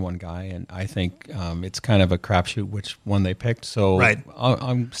more than one guy, and I think it's kind of a crapshoot which one they picked. So right.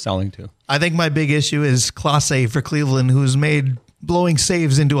 I'm selling too. I think my big issue is Clase for Cleveland, who's made blowing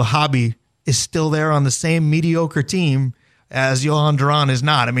saves into a hobby, is still there on the same mediocre team as Johan Duran is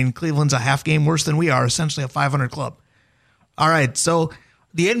not. I mean, Cleveland's a half game worse than we are, essentially a 500 club. All right, so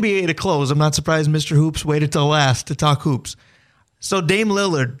the NBA to close. I'm not surprised Mr. Hoops waited till last to talk hoops. So Dame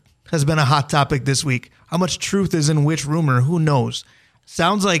Lillard has been a hot topic this week. How much truth is in which rumor? Who knows?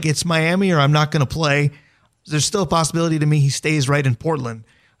 Sounds like it's Miami or I'm not going to play. There's still a possibility to me he stays right in Portland.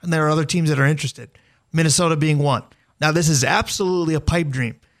 And there are other teams that are interested, Minnesota being one. Now, this is absolutely a pipe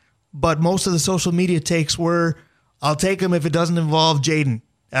dream, but most of the social media takes were, I'll take him if it doesn't involve Jaden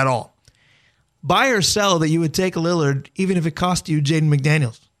at all. Buy or sell that you would take Lillard even if it cost you Jaden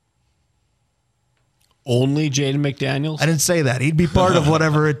McDaniels? Only Jaden McDaniels? I didn't say that. He'd be part of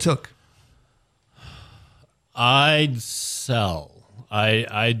whatever it took. I'd sell.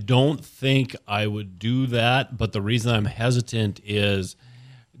 I don't think I would do that, but the reason I'm hesitant is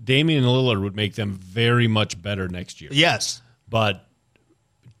Damian Lillard would make them very much better next year. Yes. But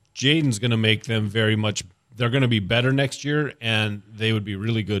Jaden's going to make them they're going to be better next year, and they would be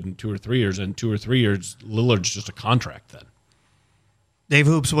really good in 2 or 3 years. And 2 or 3 years, Lillard's just a contract then. Dave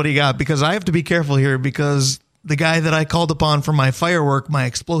Hoops, what do you got? Because I have to be careful here because the guy that I called upon for my firework, my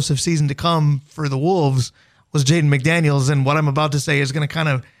explosive season to come for the Wolves was Jaden McDaniels, and what I'm about to say is going to kind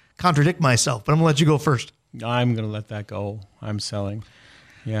of contradict myself, but I'm going to let you go first. I'm going to let that go. I'm selling.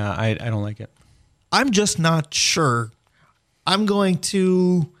 Yeah, I don't like it. I'm just not sure. I'm going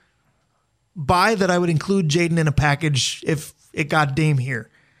to buy that I would include Jaden in a package if it got Dame here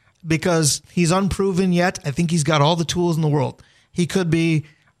because he's unproven yet. I think he's got all the tools in the world. He could be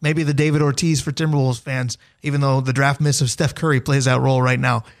maybe the David Ortiz for Timberwolves fans, even though the draft miss of Steph Curry plays that role right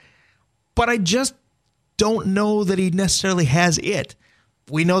now. But I just don't know that he necessarily has it.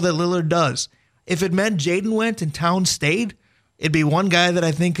 We know that Lillard does. If it meant Jaden went and Towns stayed, it'd be one guy that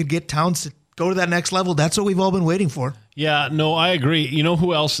I think could get Towns to go to that next level. That's what we've all been waiting for. Yeah, no, I agree. You know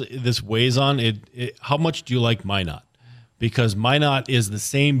who else this weighs on? How much do you like Minot? because Minot is the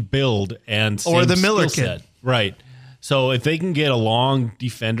same build and same Or the Miller skill kid. set. Right. So if they can get a long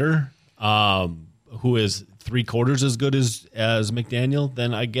defender who is 3/4 as good as McDaniel,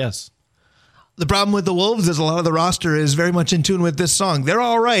 then I guess. The problem with the Wolves is a lot of the roster is very much in tune with this song. They're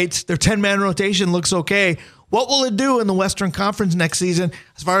all right. Their 10-man rotation looks okay. What will it do in the Western Conference next season?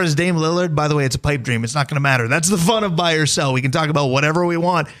 As far as Dame Lillard, by the way, it's a pipe dream. It's not going to matter. That's the fun of buy or sell. We can talk about whatever we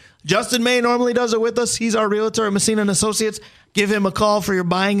want. Justin May normally does it with us. He's our realtor at Messina & Associates. Give him a call for your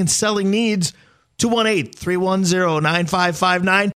buying and selling needs. 218-310-9559.